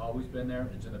 So that's always been there.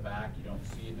 It's in the back. You don't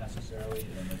see it necessarily,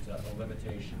 and it's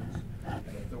limitations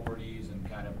and authorities and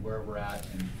kind of where we're at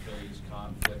in phase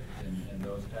conflict and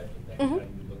those types of things. I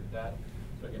think we look at that.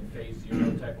 So again, phase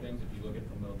 0 type things, if you look at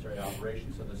from military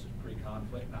operations, so this is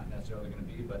pre-conflict, not necessarily going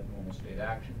to be, but normal state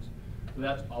actions. So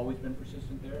that's always been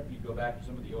persistent there. If you go back to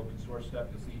some of the open source stuff,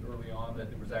 you'll see early on that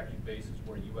there was actually bases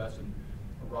where U.S. and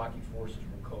Iraqi forces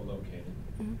were co-located.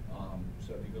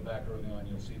 So if you go back early on,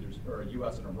 you'll see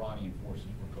U.S. and Iranian forces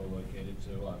were co-located.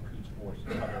 So Quds forces,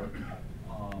 other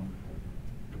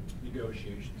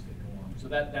negotiations that go on. So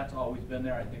that's always been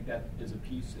there. I think that is a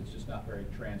piece that's just not very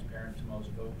transparent to most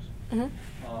folks.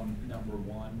 Number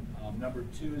one. Number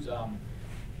two is the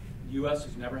U.S.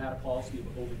 has never had a policy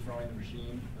of overthrowing the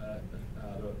regime,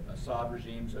 the Assad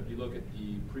regime. So if you look at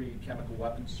the pre-chemical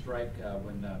weapons strike,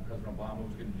 when President Obama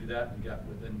was going to do that, we got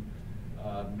within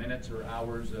minutes or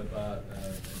hours of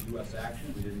U.S.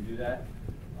 action. We didn't do that.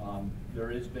 There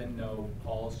has been no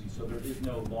policy, so there is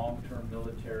no long-term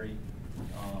military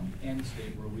end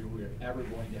state where we were ever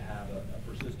going to have a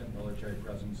persistent military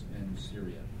presence in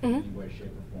Syria in any way, shape,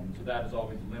 or form. So that has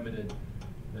always limited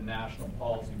the national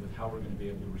policy with how we're going to be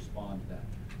able to respond to that.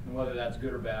 And whether that's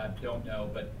good or bad, don't know,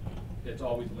 but it's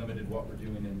always limited what we're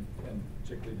doing, and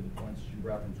particularly to the points you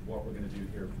referenced, what we're going to do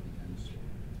here for the end state.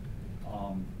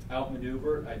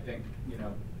 Outmaneuver, I think,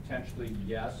 potentially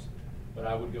yes, but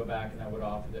I would go back and I would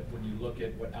offer that when you look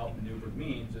at what outmaneuver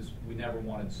means is we never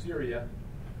wanted Syria,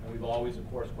 and we've always, of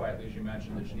course, quietly, as you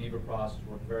mentioned, the Geneva process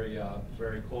worked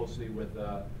very closely with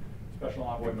Special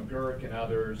Envoy McGurk and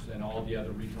others and all the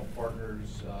other regional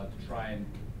partners to try and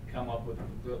come up with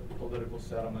political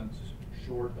settlements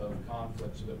short of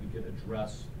conflict so that we could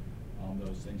address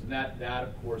those things. And that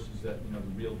of course, is the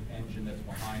real engine that's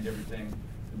behind everything.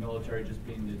 The military just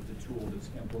being the tool that's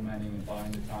implementing and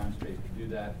buying the time space to do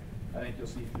that. I think you'll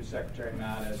see through Secretary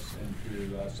Mattis and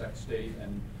through Sec State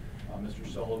and Mr.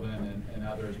 Sullivan and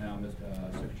others now,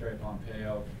 Secretary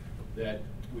Pompeo, that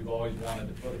we've always wanted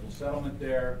the political settlement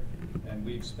there, and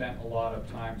we've spent a lot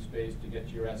of time, space to get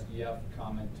to your SDF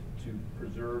comment to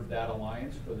preserve that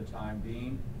alliance for the time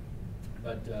being.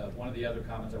 But one of the other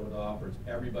comments I would offer is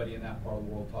everybody in that part of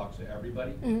the world talks to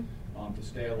everybody. To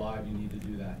stay alive, you need to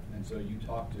do that. And so you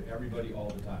talk to everybody all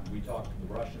the time. We talk to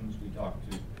the Russians, we talk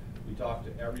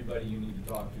to everybody you need to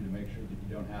talk to make sure that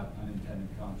you don't have unintended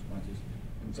consequences.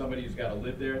 And somebody who's got to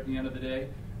live there at the end of the day,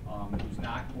 who's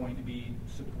not going to be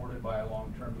supported by a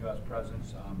long-term U.S.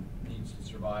 presence, needs to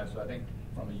survive. So I think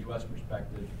from a U.S.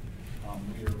 perspective,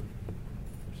 we are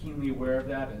keenly aware of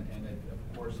that, and it,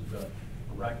 of course, is a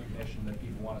recognition that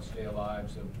people want to stay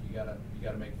alive. So you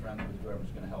gotta make friends with whoever's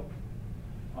going to help.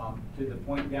 To the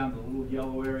point down the little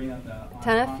yellow area on the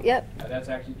Tanf, yep. That's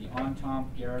actually the Antamp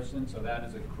garrison. So that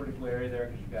is a critical area there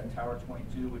because you've got Tower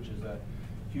 22, which is a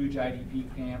huge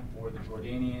IDP camp for the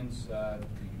Jordanians. You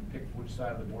can pick which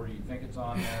side of the border you think it's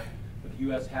on there. But the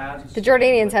U.S. has... The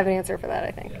Jordanians have an answer for that,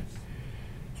 I think. Yes.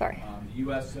 Sorry. The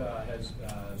U.S. has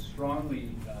strongly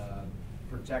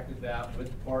protected that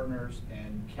with partners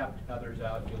and kept others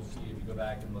out. You'll see, if you go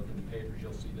back and look at the papers,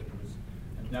 you'll see that there was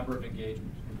a number of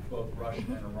engagements with both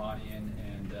Russian and Iranian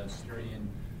and Syrian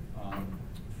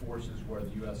forces where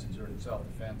the U.S. exerted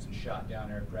self-defense and shot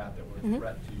down aircraft that were a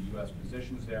threat to U.S.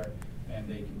 positions there, and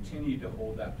they continue to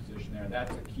hold that position there.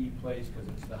 That's a key place because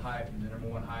it's the number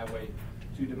one highway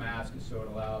to Damascus, so it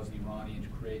allows the Iranians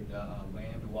to create a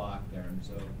land lock there, and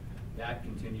so that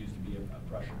continues to be a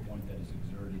pressure point that is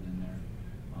exerted in there.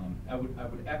 I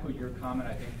would echo your comment.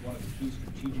 I think one of the key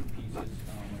strategic pieces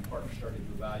when partners started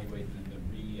to evaluate the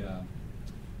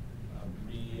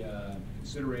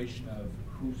consideration of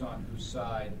who's on whose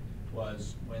side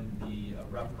was when the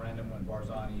referendum, when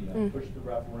Barzani pushed the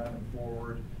referendum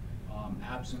forward,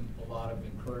 absent a lot of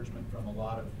encouragement from a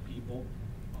lot of people,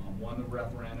 won the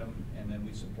referendum, and then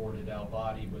we supported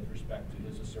al-Badi with respect to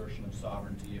his assertion of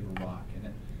sovereignty of Iraq.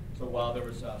 So while there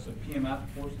was some PMF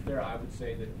forces there, I would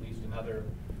say that at least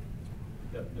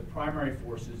the primary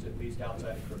forces, at least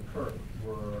outside of Kirkuk,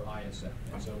 were ISF.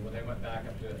 And so when they went back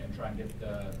up to and try and get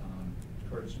the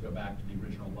Kurds to go back to the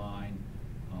original line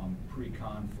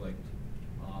pre-conflict,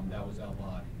 that was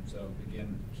al-Badi. So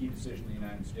again, key decision in the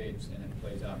United States, and it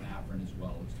plays out in Afrin as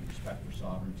well, is the respect for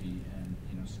sovereignty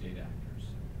and state actors.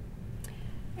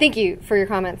 Thank you for your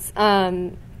comments.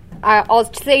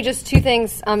 I'll say just two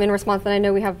things in response, and I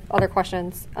know we have other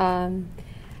questions.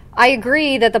 I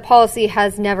agree that the policy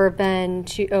has never been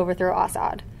to overthrow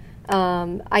Assad.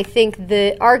 I think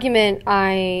the argument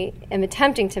I am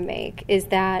attempting to make is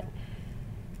that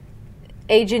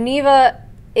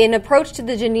an approach to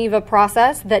the Geneva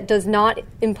process that does not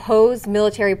impose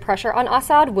military pressure on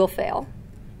Assad will fail,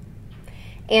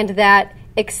 and that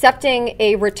accepting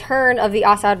a return of the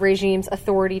Assad regime's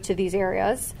authority to these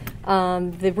areas,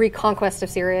 the reconquest of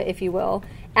Syria, if you will,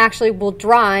 actually will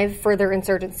drive further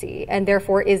insurgency, and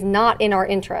therefore is not in our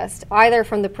interest, either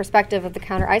from the perspective of the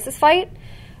counter-ISIS fight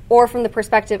or from the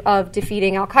perspective of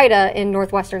defeating al-Qaeda in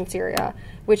northwestern Syria,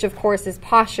 which of course is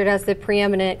postured as the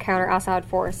preeminent counter-Assad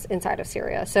force inside of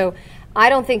Syria. So I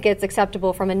don't think it's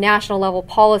acceptable from a national level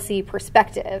policy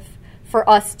perspective for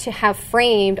us to have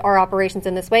framed our operations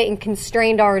in this way and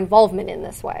constrained our involvement in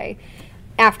this way,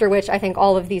 after which I think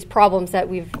all of these problems that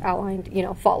we've outlined,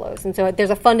 follows. And so there's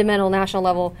a fundamental national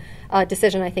level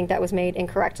decision, I think, that was made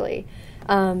incorrectly.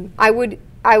 I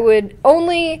would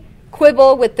only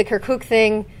quibble with the Kirkuk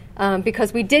thing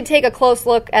because we did take a close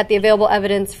look at the available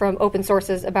evidence from open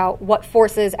sources about what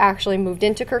forces actually moved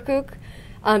into Kirkuk.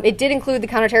 It did include the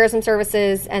counterterrorism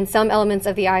services and some elements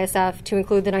of the ISF to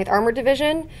include the 9th Armored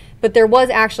Division, but there was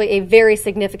actually a very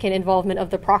significant involvement of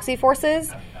the proxy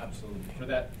forces. Absolutely.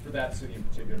 For that city in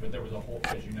particular, but there was a whole,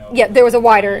 as you know, yeah, there was a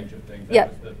wider range of things.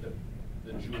 That was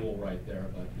the jewel right there.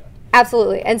 But yeah.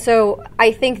 Absolutely. And so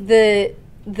I think the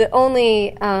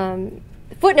only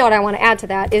footnote I want to add to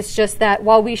that is just that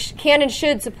while we can and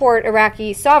should support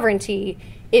Iraqi sovereignty,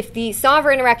 if the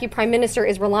sovereign Iraqi prime minister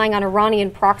is relying on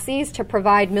Iranian proxies to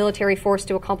provide military force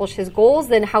to accomplish his goals,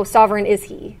 then how sovereign is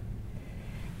he?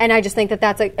 And I just think that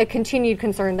that's a continued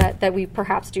concern that we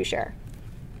perhaps do share.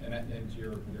 And to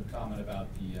your comment about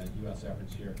the U.S.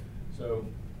 efforts here. So,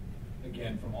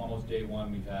 again, from almost day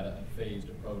one, we've had a phased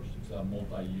approach. It's a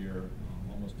multi-year,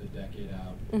 almost a decade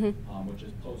out, which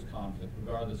is post-conflict,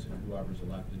 regardless of whoever's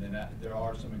elected. And there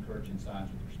are some encouraging signs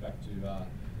with respect to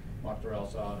Mukhtar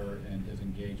al-Sadr and his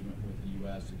engagement with the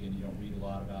U.S. Again, you don't read a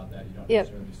lot about that. You don't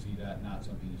necessarily see that. Not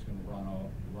something he's going to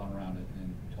run around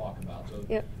and talk about. So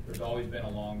there's always been a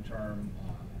long-term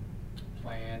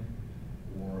plan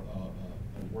or a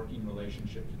working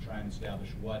relationship to try and establish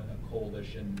what a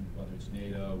coalition, whether it's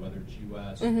NATO, whether it's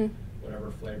U.S.,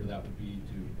 whatever flavor that would be,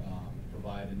 to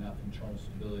provide enough internal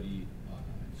stability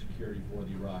and security for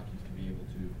the Iraqis to be able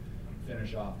to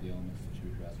finish off the elements that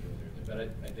you addressed earlier.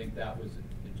 But I think that it's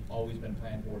always been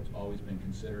planned for, it's always been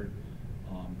considered.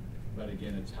 But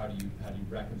again, it's how do you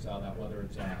reconcile that, whether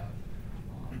it's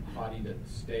Hadi that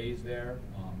stays there,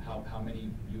 how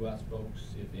many U.S. folks,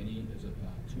 if any, is it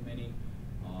too many?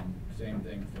 Same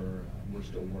thing for, we're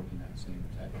still working that same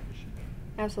type of issue.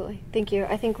 Absolutely. Thank you.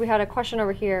 I think we had a question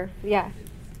over here. Yeah.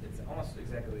 It's almost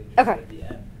exactly what you Okay. said at the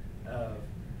end.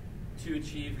 To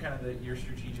achieve kind of your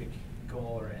strategic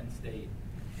goal or end state,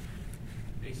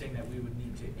 are you saying that we would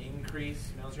need to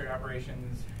increase military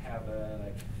operations, have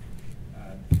a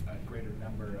greater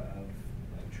number of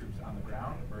troops on the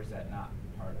ground, or is that not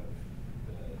part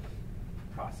of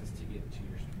the process to get to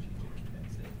your strategic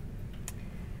end state?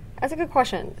 That's a good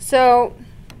question. So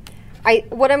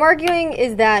what I'm arguing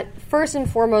is that first and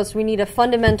foremost, we need a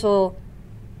fundamental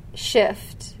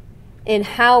shift in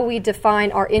how we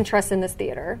define our interests in this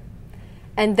theater.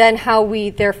 and then how we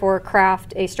therefore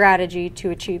craft a strategy to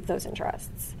achieve those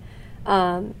interests.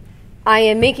 I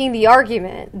am making the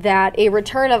argument that a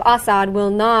return of Assad will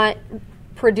not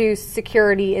produce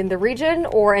security in the region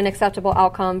or an acceptable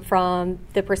outcome from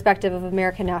the perspective of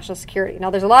American national security.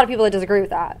 Now, there's a lot of people that disagree with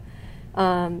that.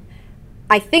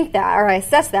 I think that, or I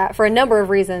assess that, for a number of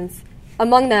reasons.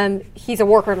 Among them, he's a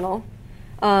war criminal.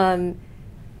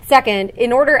 Second,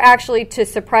 in order actually to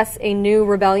suppress a new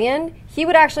rebellion, he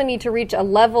would actually need to reach a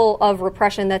level of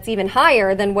repression that's even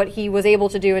higher than what he was able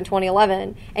to do in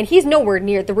 2011. And he's nowhere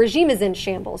near. The regime is in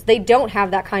shambles. They don't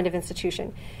have that kind of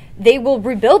institution. They will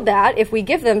rebuild that if we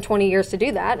give them 20 years to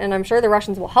do that, and I'm sure the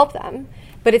Russians will help them.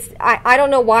 But I don't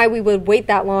know why we would wait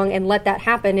that long and let that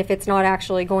happen if it's not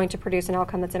actually going to produce an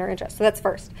outcome that's in our interest. So that's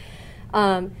first.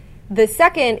 The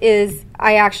second is,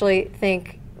 I actually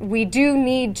think we do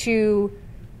need to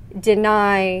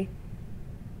deny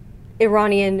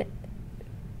Iranian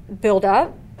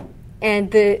buildup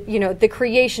and the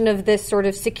creation of this sort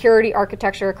of security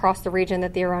architecture across the region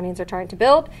that the Iranians are trying to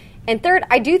build. And third,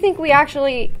 I do think we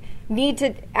actually need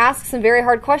to ask some very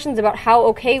hard questions about how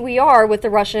okay we are with the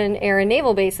Russian air and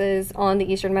naval bases on the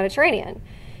Eastern Mediterranean.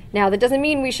 Now, that doesn't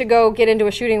mean we should go get into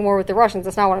a shooting war with the Russians.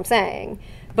 That's not what I'm saying.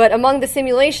 But among the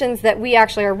simulations that we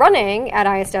actually are running at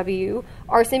ISW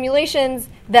are simulations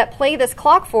that play this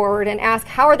clock forward and ask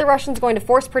how are the Russians going to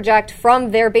force project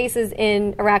from their bases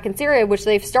in Iraq and Syria, which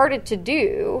they've started to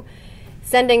do,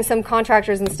 sending some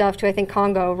contractors and stuff to, I think,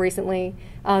 Congo recently,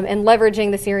 and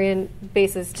leveraging the Syrian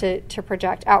bases to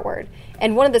project outward.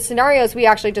 And one of the scenarios we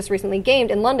actually just recently gamed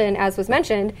in London, as was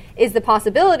mentioned, is the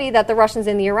possibility that the Russians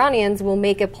and the Iranians will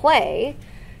make a play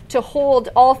to hold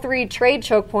all three trade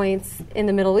choke points in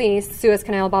the Middle East, Suez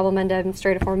Canal, Bab el-Mandeb, and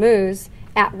Strait of Hormuz,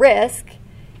 at risk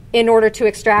in order to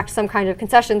extract some kind of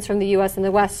concessions from the U.S. and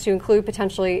the West to include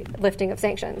potentially lifting of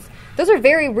sanctions. Those are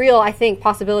very real, I think,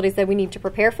 possibilities that we need to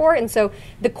prepare for. And so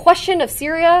the question of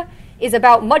Syria is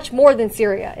about much more than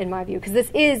Syria, in my view, because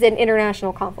this is an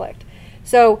international conflict.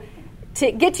 So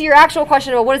to get to your actual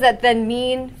question about what does that then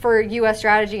mean for U.S.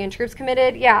 strategy and troops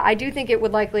committed, yeah, I do think it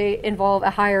would likely involve a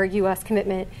higher U.S.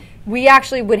 commitment. We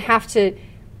actually would have to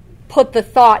put the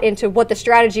thought into what the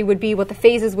strategy would be, what the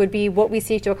phases would be, what we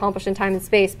seek to accomplish in time and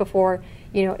space before,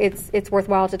 it's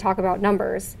worthwhile to talk about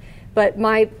numbers. But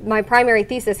my primary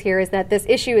thesis here is that this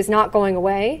issue is not going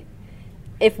away.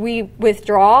 If we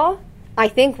withdraw, I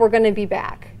think we're going to be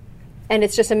back. And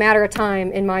it's just a matter of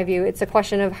time, in my view. It's a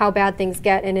question of how bad things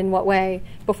get and in what way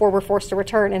before we're forced to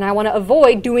return. And I want to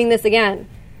avoid doing this again.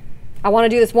 I want to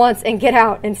do this once and get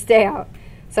out and stay out.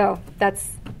 So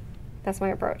that's my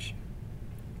approach.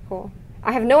 Cool.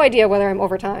 I have no idea whether I'm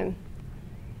over time.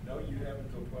 No, you have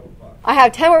until 12 o'clock. I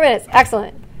have 10 more minutes.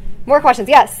 Excellent. More questions?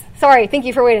 Yes. Sorry. Thank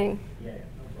you for waiting. Yeah,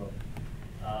 no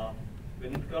problem.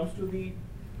 When it comes to the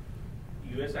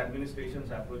U.S.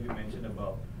 administration's approach you mentioned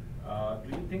above,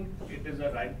 do you think it is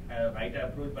a right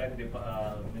approach by the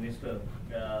minister,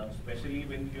 especially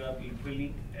when you are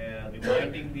equally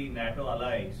reminding the NATO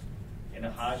allies in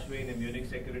a harsh way in the Munich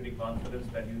Security Conference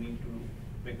that you need to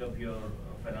pick up your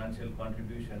financial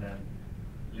contribution, and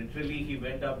literally he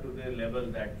went up to the level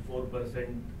that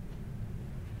 4%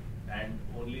 and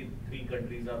only 3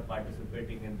 countries are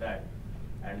participating in that,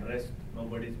 and rest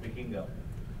nobody is picking up.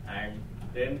 And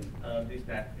then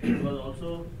it was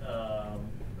also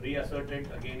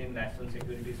reasserted again in national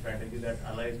security strategy that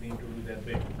allies need to do their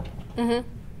bit. Mm-hmm.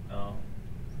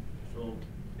 So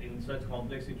in such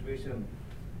complex situation,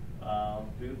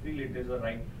 do you feel it is a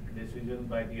right decision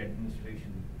by the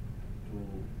administration to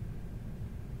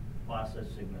pass such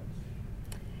signals?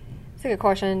 That's a good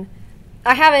question.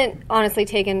 I haven't honestly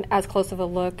taken as close of a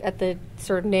look at the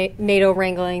sort of NATO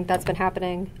wrangling that's been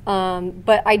happening,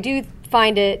 but I do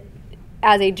find it,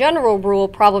 as a general rule,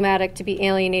 problematic to be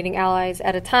alienating allies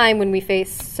at a time when we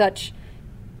face such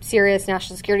serious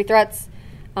national security threats,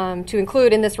 to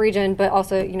include in this region, but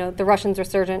also, the Russians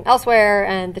resurgent elsewhere,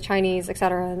 and the Chinese, et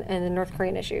cetera, and the North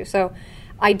Korean issue. So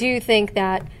I do think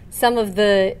that some of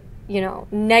the,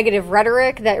 negative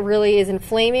rhetoric that really is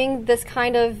inflaming this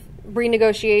kind of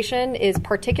renegotiation is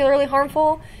particularly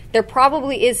harmful. There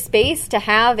probably is space to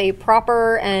have a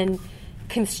proper and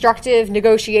constructive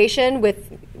negotiation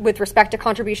with respect to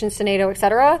contributions to NATO, et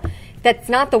cetera. That's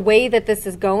not the way that this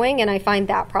is going, and I find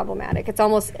that problematic. It's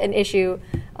almost an issue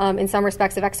in some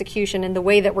respects of execution and the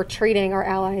way that we're treating our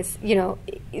allies,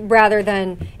 rather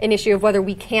than an issue of whether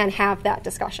we can have that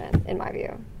discussion, in my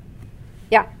view.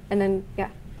 Yeah, and then,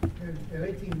 yeah. In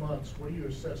 18 months, what do you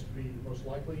assess to be the most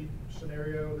likely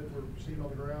scenario that we're seeing on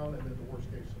the ground, and then the worst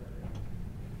case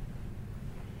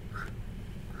scenario?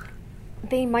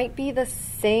 They might be the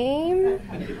same.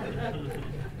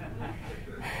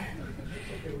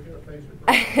 Thanks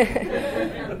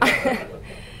for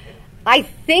I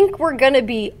think we're going to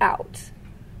be out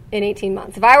in 18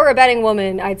 months. If I were a betting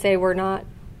woman, I'd say we're not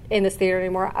in this theater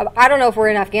anymore. I don't know if we're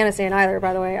in Afghanistan either,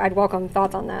 by the way. I'd welcome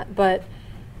thoughts on that. But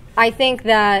I think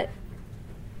that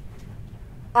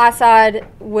Assad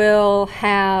will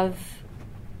have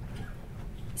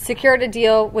secured a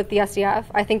deal with the SDF.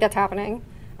 I think that's happening.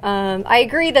 I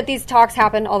agree that these talks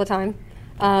happen all the time.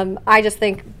 I just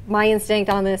think my instinct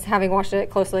on this, having watched it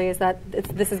closely, is that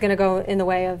this is going to go in the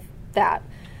way of that.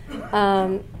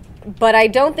 But I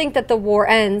don't think that the war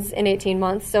ends in 18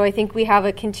 months. So I think we have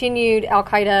a continued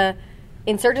al-Qaeda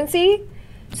insurgency.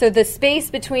 So the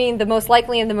space between the most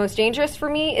likely and the most dangerous for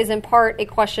me is in part a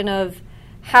question of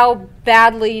how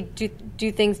badly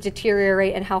do things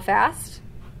deteriorate and how fast.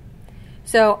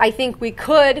 So I think we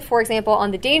could, for example, on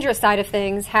the dangerous side of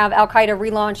things, have al-Qaeda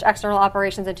relaunch external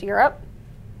operations into Europe.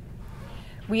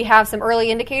 We have some early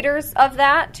indicators of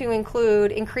that, to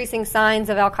include increasing signs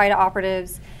of al-Qaeda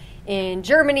operatives in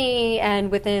Germany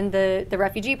and within the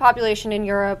refugee population in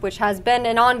Europe, which has been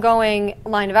an ongoing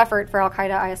line of effort for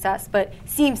al-Qaeda ISS, but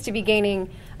seems to be gaining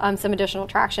some additional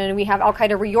traction. And we have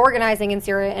al-Qaeda reorganizing in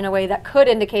Syria in a way that could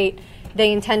indicate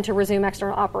they intend to resume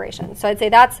external operations. So I'd say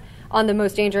that's on the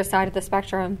most dangerous side of the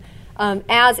spectrum,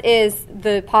 as is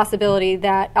the possibility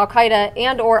that al-Qaeda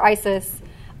and or ISIS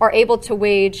are able to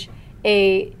wage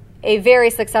a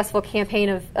very successful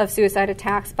campaign of suicide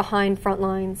attacks behind front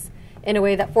lines in a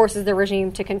way that forces the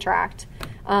regime to contract,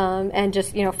 and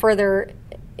just further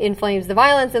inflames the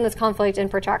violence in this conflict and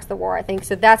protracts the war, I think.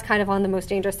 So that's kind of on the most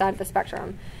dangerous side of the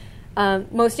spectrum.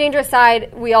 Most dangerous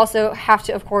side, we also have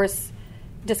to, of course,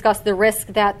 discuss the risk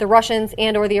that the Russians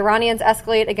and or the Iranians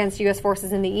escalate against U.S.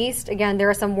 forces in the east. Again, there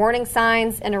are some warning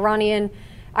signs. An Iranian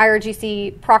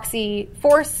IRGC proxy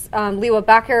force, Liwa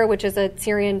Bakr, which is a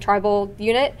Syrian tribal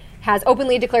unit, has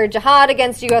openly declared jihad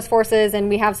against U.S. forces, and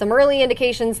we have some early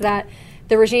indications that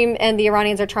the regime and the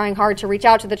Iranians are trying hard to reach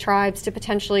out to the tribes to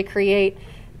potentially create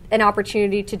an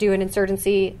opportunity to do an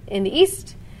insurgency in the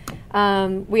east.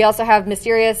 We also have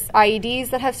mysterious IEDs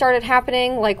that have started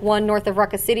happening, like one north of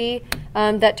Raqqa City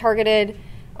that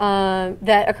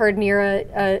occurred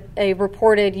near a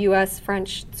reported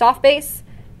U.S.-French soft base.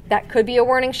 That could be a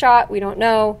warning shot. We don't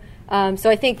know. So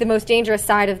I think the most dangerous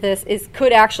side of this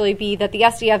could actually be that the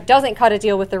SDF doesn't cut a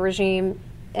deal with the regime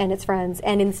and its friends,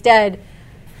 and instead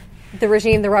the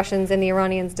regime, the Russians, and the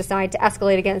Iranians decide to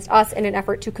escalate against us in an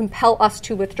effort to compel us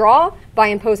to withdraw by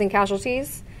imposing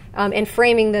casualties, and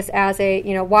framing this as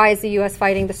why is the U.S.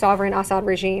 fighting the sovereign Assad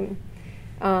regime,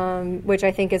 which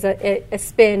I think is a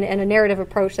spin and a narrative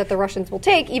approach that the Russians will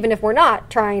take, even if we're not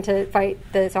trying to fight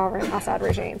the sovereign Assad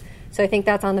regime. So I think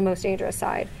that's on the most dangerous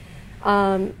side.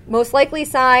 Most likely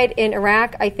side in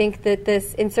Iraq, I think that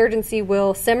this insurgency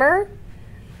will simmer.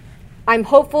 I'm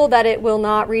hopeful that it will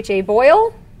not reach a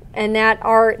boil, and that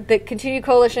the continued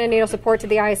coalition and NATO support to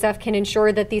the ISF can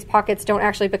ensure that these pockets don't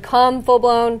actually become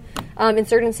full-blown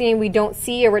insurgency, and we don't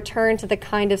see a return to the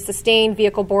kind of sustained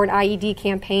vehicle-borne IED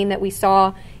campaign that we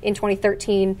saw in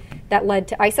 2013 that led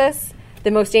to ISIS.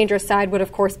 The most dangerous side would,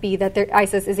 of course, be that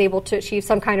ISIS is able to achieve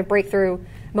some kind of breakthrough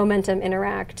momentum in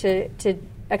Iraq to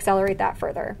accelerate that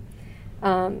further.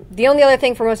 The only other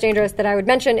thing for most dangerous that I would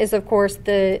mention is, of course,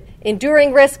 the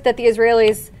enduring risk that the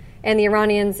Israelis and the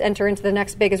Iranians enter into the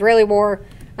next big Israeli war,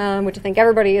 which I think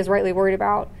everybody is rightly worried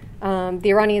about. The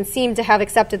Iranians seem to have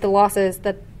accepted the losses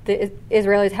that the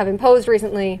Israelis have imposed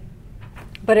recently,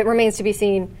 but it remains to be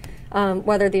seen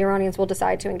whether the Iranians will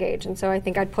decide to engage. And so I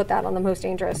think I'd put that on the most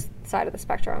dangerous side of the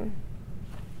spectrum.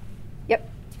 Yep.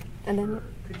 And then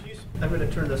I'm going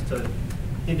to turn this to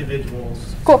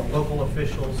individuals, cool. Local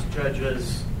officials,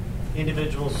 judges,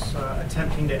 individuals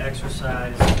attempting to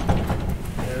exercise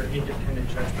their independent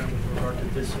judgment with regard to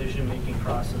decision-making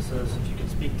processes. If you could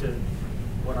speak to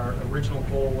what our original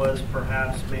goal was,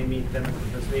 perhaps maybe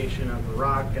democratization of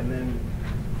Iraq, and then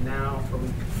now from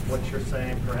what you're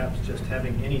saying, perhaps just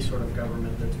having any sort of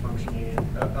government that's functioning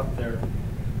up there.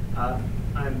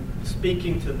 I'm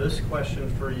speaking to this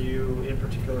question for you in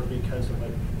particular because of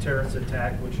a terrorist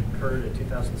attack which occurred in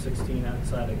 2016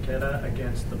 outside of Kedah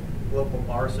against the local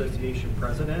bar association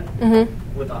president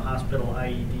with a hospital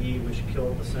IED which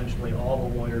killed essentially all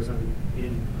the lawyers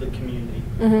in the community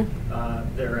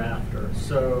thereafter.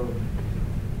 So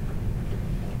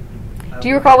do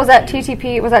you recall, was that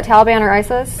TTP, was that Taliban or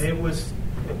ISIS? It was,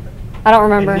 I don't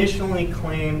remember. Initially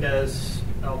claimed as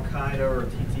Al-Qaeda or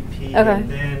TTP, and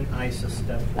then ISIS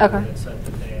stepped forward and said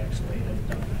that they actually had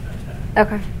done that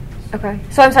attack. Okay.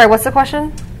 So I'm sorry, what's the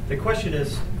question? The question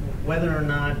is whether or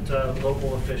not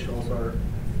local officials are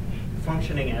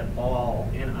functioning at all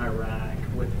in Iraq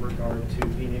with regard to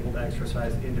being able to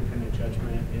exercise independent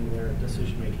judgment in their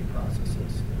decision-making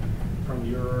processes, from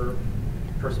your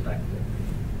perspective?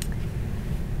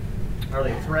 Are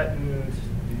they threatened?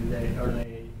 Are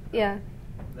they? Yeah.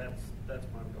 That's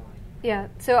where I'm going. Yeah,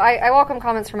 so I welcome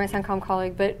comments from my CENTCOM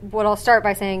colleague, but what I'll start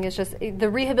by saying is just the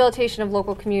rehabilitation of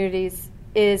local communities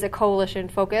is a coalition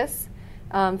focus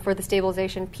for the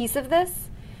stabilization piece of this.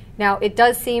 Now, it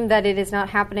does seem that it is not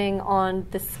happening on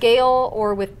the scale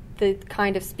or with the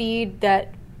kind of speed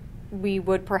that we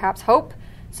would perhaps hope.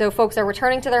 So folks are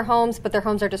returning to their homes, but their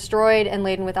homes are destroyed and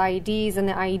laden with IEDs, and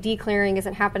the IED clearing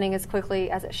isn't happening as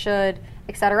quickly as it should,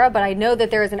 et cetera. But I know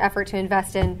that there is an effort to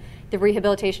invest in the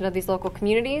rehabilitation of these local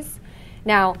communities.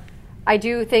 Now, I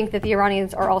do think that the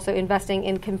Iranians are also investing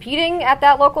in competing at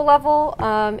that local level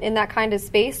in that kind of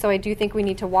space. So I do think we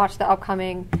need to watch the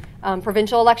upcoming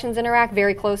provincial elections in Iraq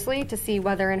very closely to see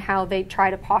whether and how they try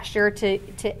to posture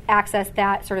to access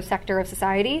that sort of sector of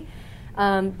society.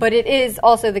 But it is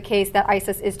also the case that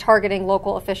ISIS is targeting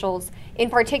local officials, in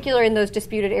particular in those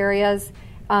disputed areas,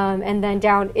 and then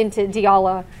down into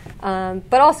Diyala,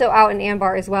 but also out in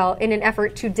Anbar as well, in an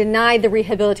effort to deny the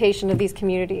rehabilitation of these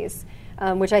communities,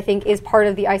 which I think is part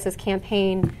of the ISIS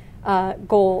campaign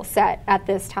goal set at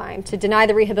this time, to deny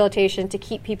the rehabilitation, to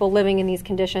keep people living in these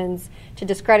conditions, to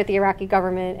discredit the Iraqi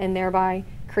government, and thereby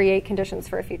create conditions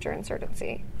for a future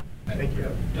insurgency. Thank you.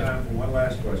 Time for one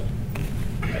last question.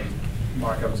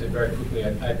 Mark, I would say very quickly,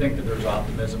 I think that there's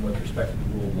optimism with respect to the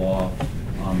rule of law.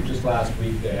 Just last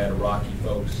week, they had Iraqi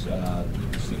folks,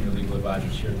 senior legal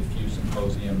advisors here at the FEW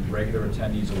Symposium, regular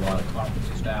attendees of a lot of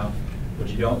conferences now. What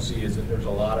you don't see is that there's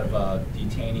a lot of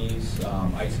detainees,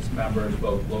 ISIS members,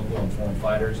 both local and foreign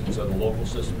fighters, and so the local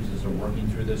systems, as they're working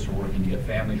through this, are working to get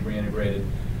families reintegrated.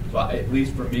 So at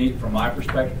least for me, from my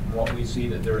perspective, from what we see,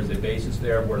 that there is a basis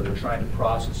there where they're trying to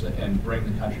process it and bring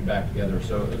the country back together.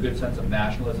 So a good sense of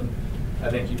nationalism. I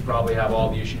think you probably have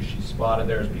all the issues she spotted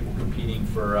there as people competing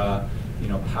for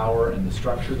power and the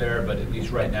structure there, but at least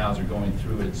right now as they're going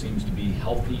through it, it seems to be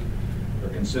healthy. They're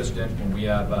consistent. When we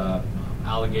have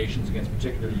allegations against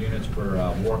particular units for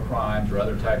war crimes or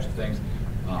other types of things,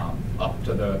 up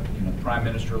to the prime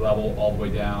minister level all the way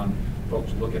down,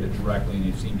 folks look at it directly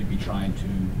and they seem to be trying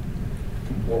to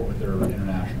comport with their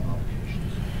international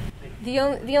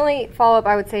obligations. The only follow-up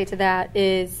I would say to that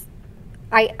is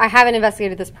I haven't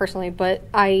investigated this personally, but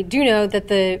I do know that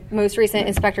the most recent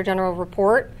Inspector General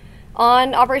report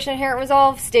on Operation Inherent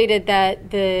Resolve stated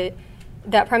that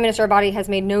that Prime Minister Abadi has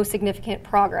made no significant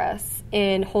progress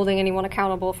in holding anyone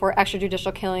accountable for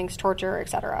extrajudicial killings, torture, et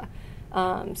cetera.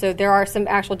 So there are some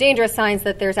actual dangerous signs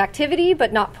that there's activity,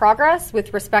 but not progress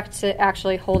with respect to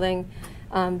actually holding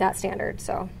that standard.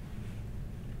 So,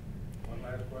 One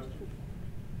last question.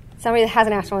 Somebody that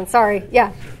hasn't asked one, sorry.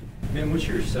 Yeah. Ben, what's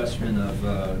your assessment of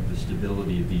the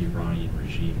stability of the Iranian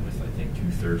regime with, I think,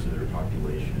 2/3 of their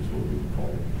population is what we would call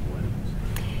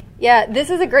millennials? Yeah, this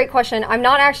is a great question. I'm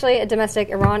not actually a domestic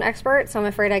Iran expert, so I'm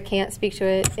afraid I can't speak to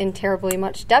it in terribly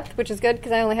much depth, which is good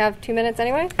because I only have 2 minutes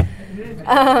anyway.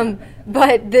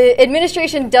 But the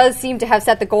administration does seem to have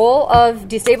set the goal of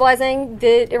destabilizing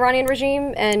the Iranian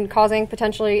regime and causing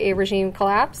potentially a regime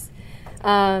collapse.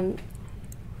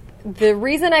 The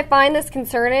reason I find this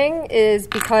concerning is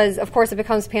because, of course, it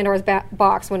becomes Pandora's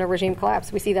box when a regime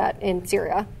collapses. We see that in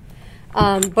Syria.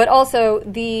 But also,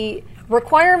 the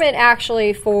requirement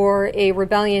actually for a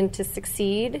rebellion to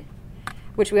succeed,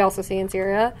 which we also see in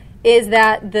Syria, is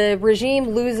that the regime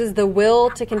loses the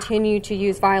will to continue to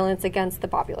use violence against the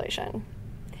population.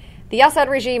 The Assad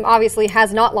regime obviously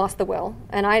has not lost the will,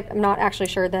 and I'm not actually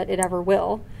sure that it ever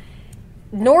will.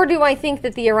 Nor do I think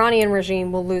that the Iranian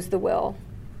regime will lose the will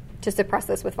to suppress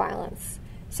this with violence.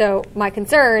 So my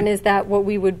concern is that what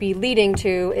we would be leading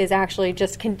to is actually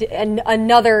just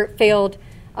another failed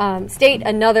state,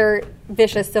 another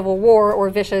vicious civil war or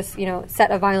vicious,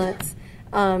 set of violence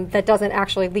that doesn't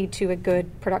actually lead to a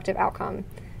good, productive outcome.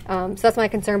 So that's my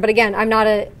concern. But again, I'm not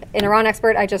an Iran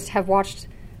expert. I just have watched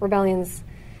rebellions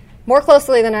more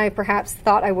closely than I perhaps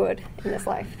thought I would in this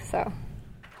life. So.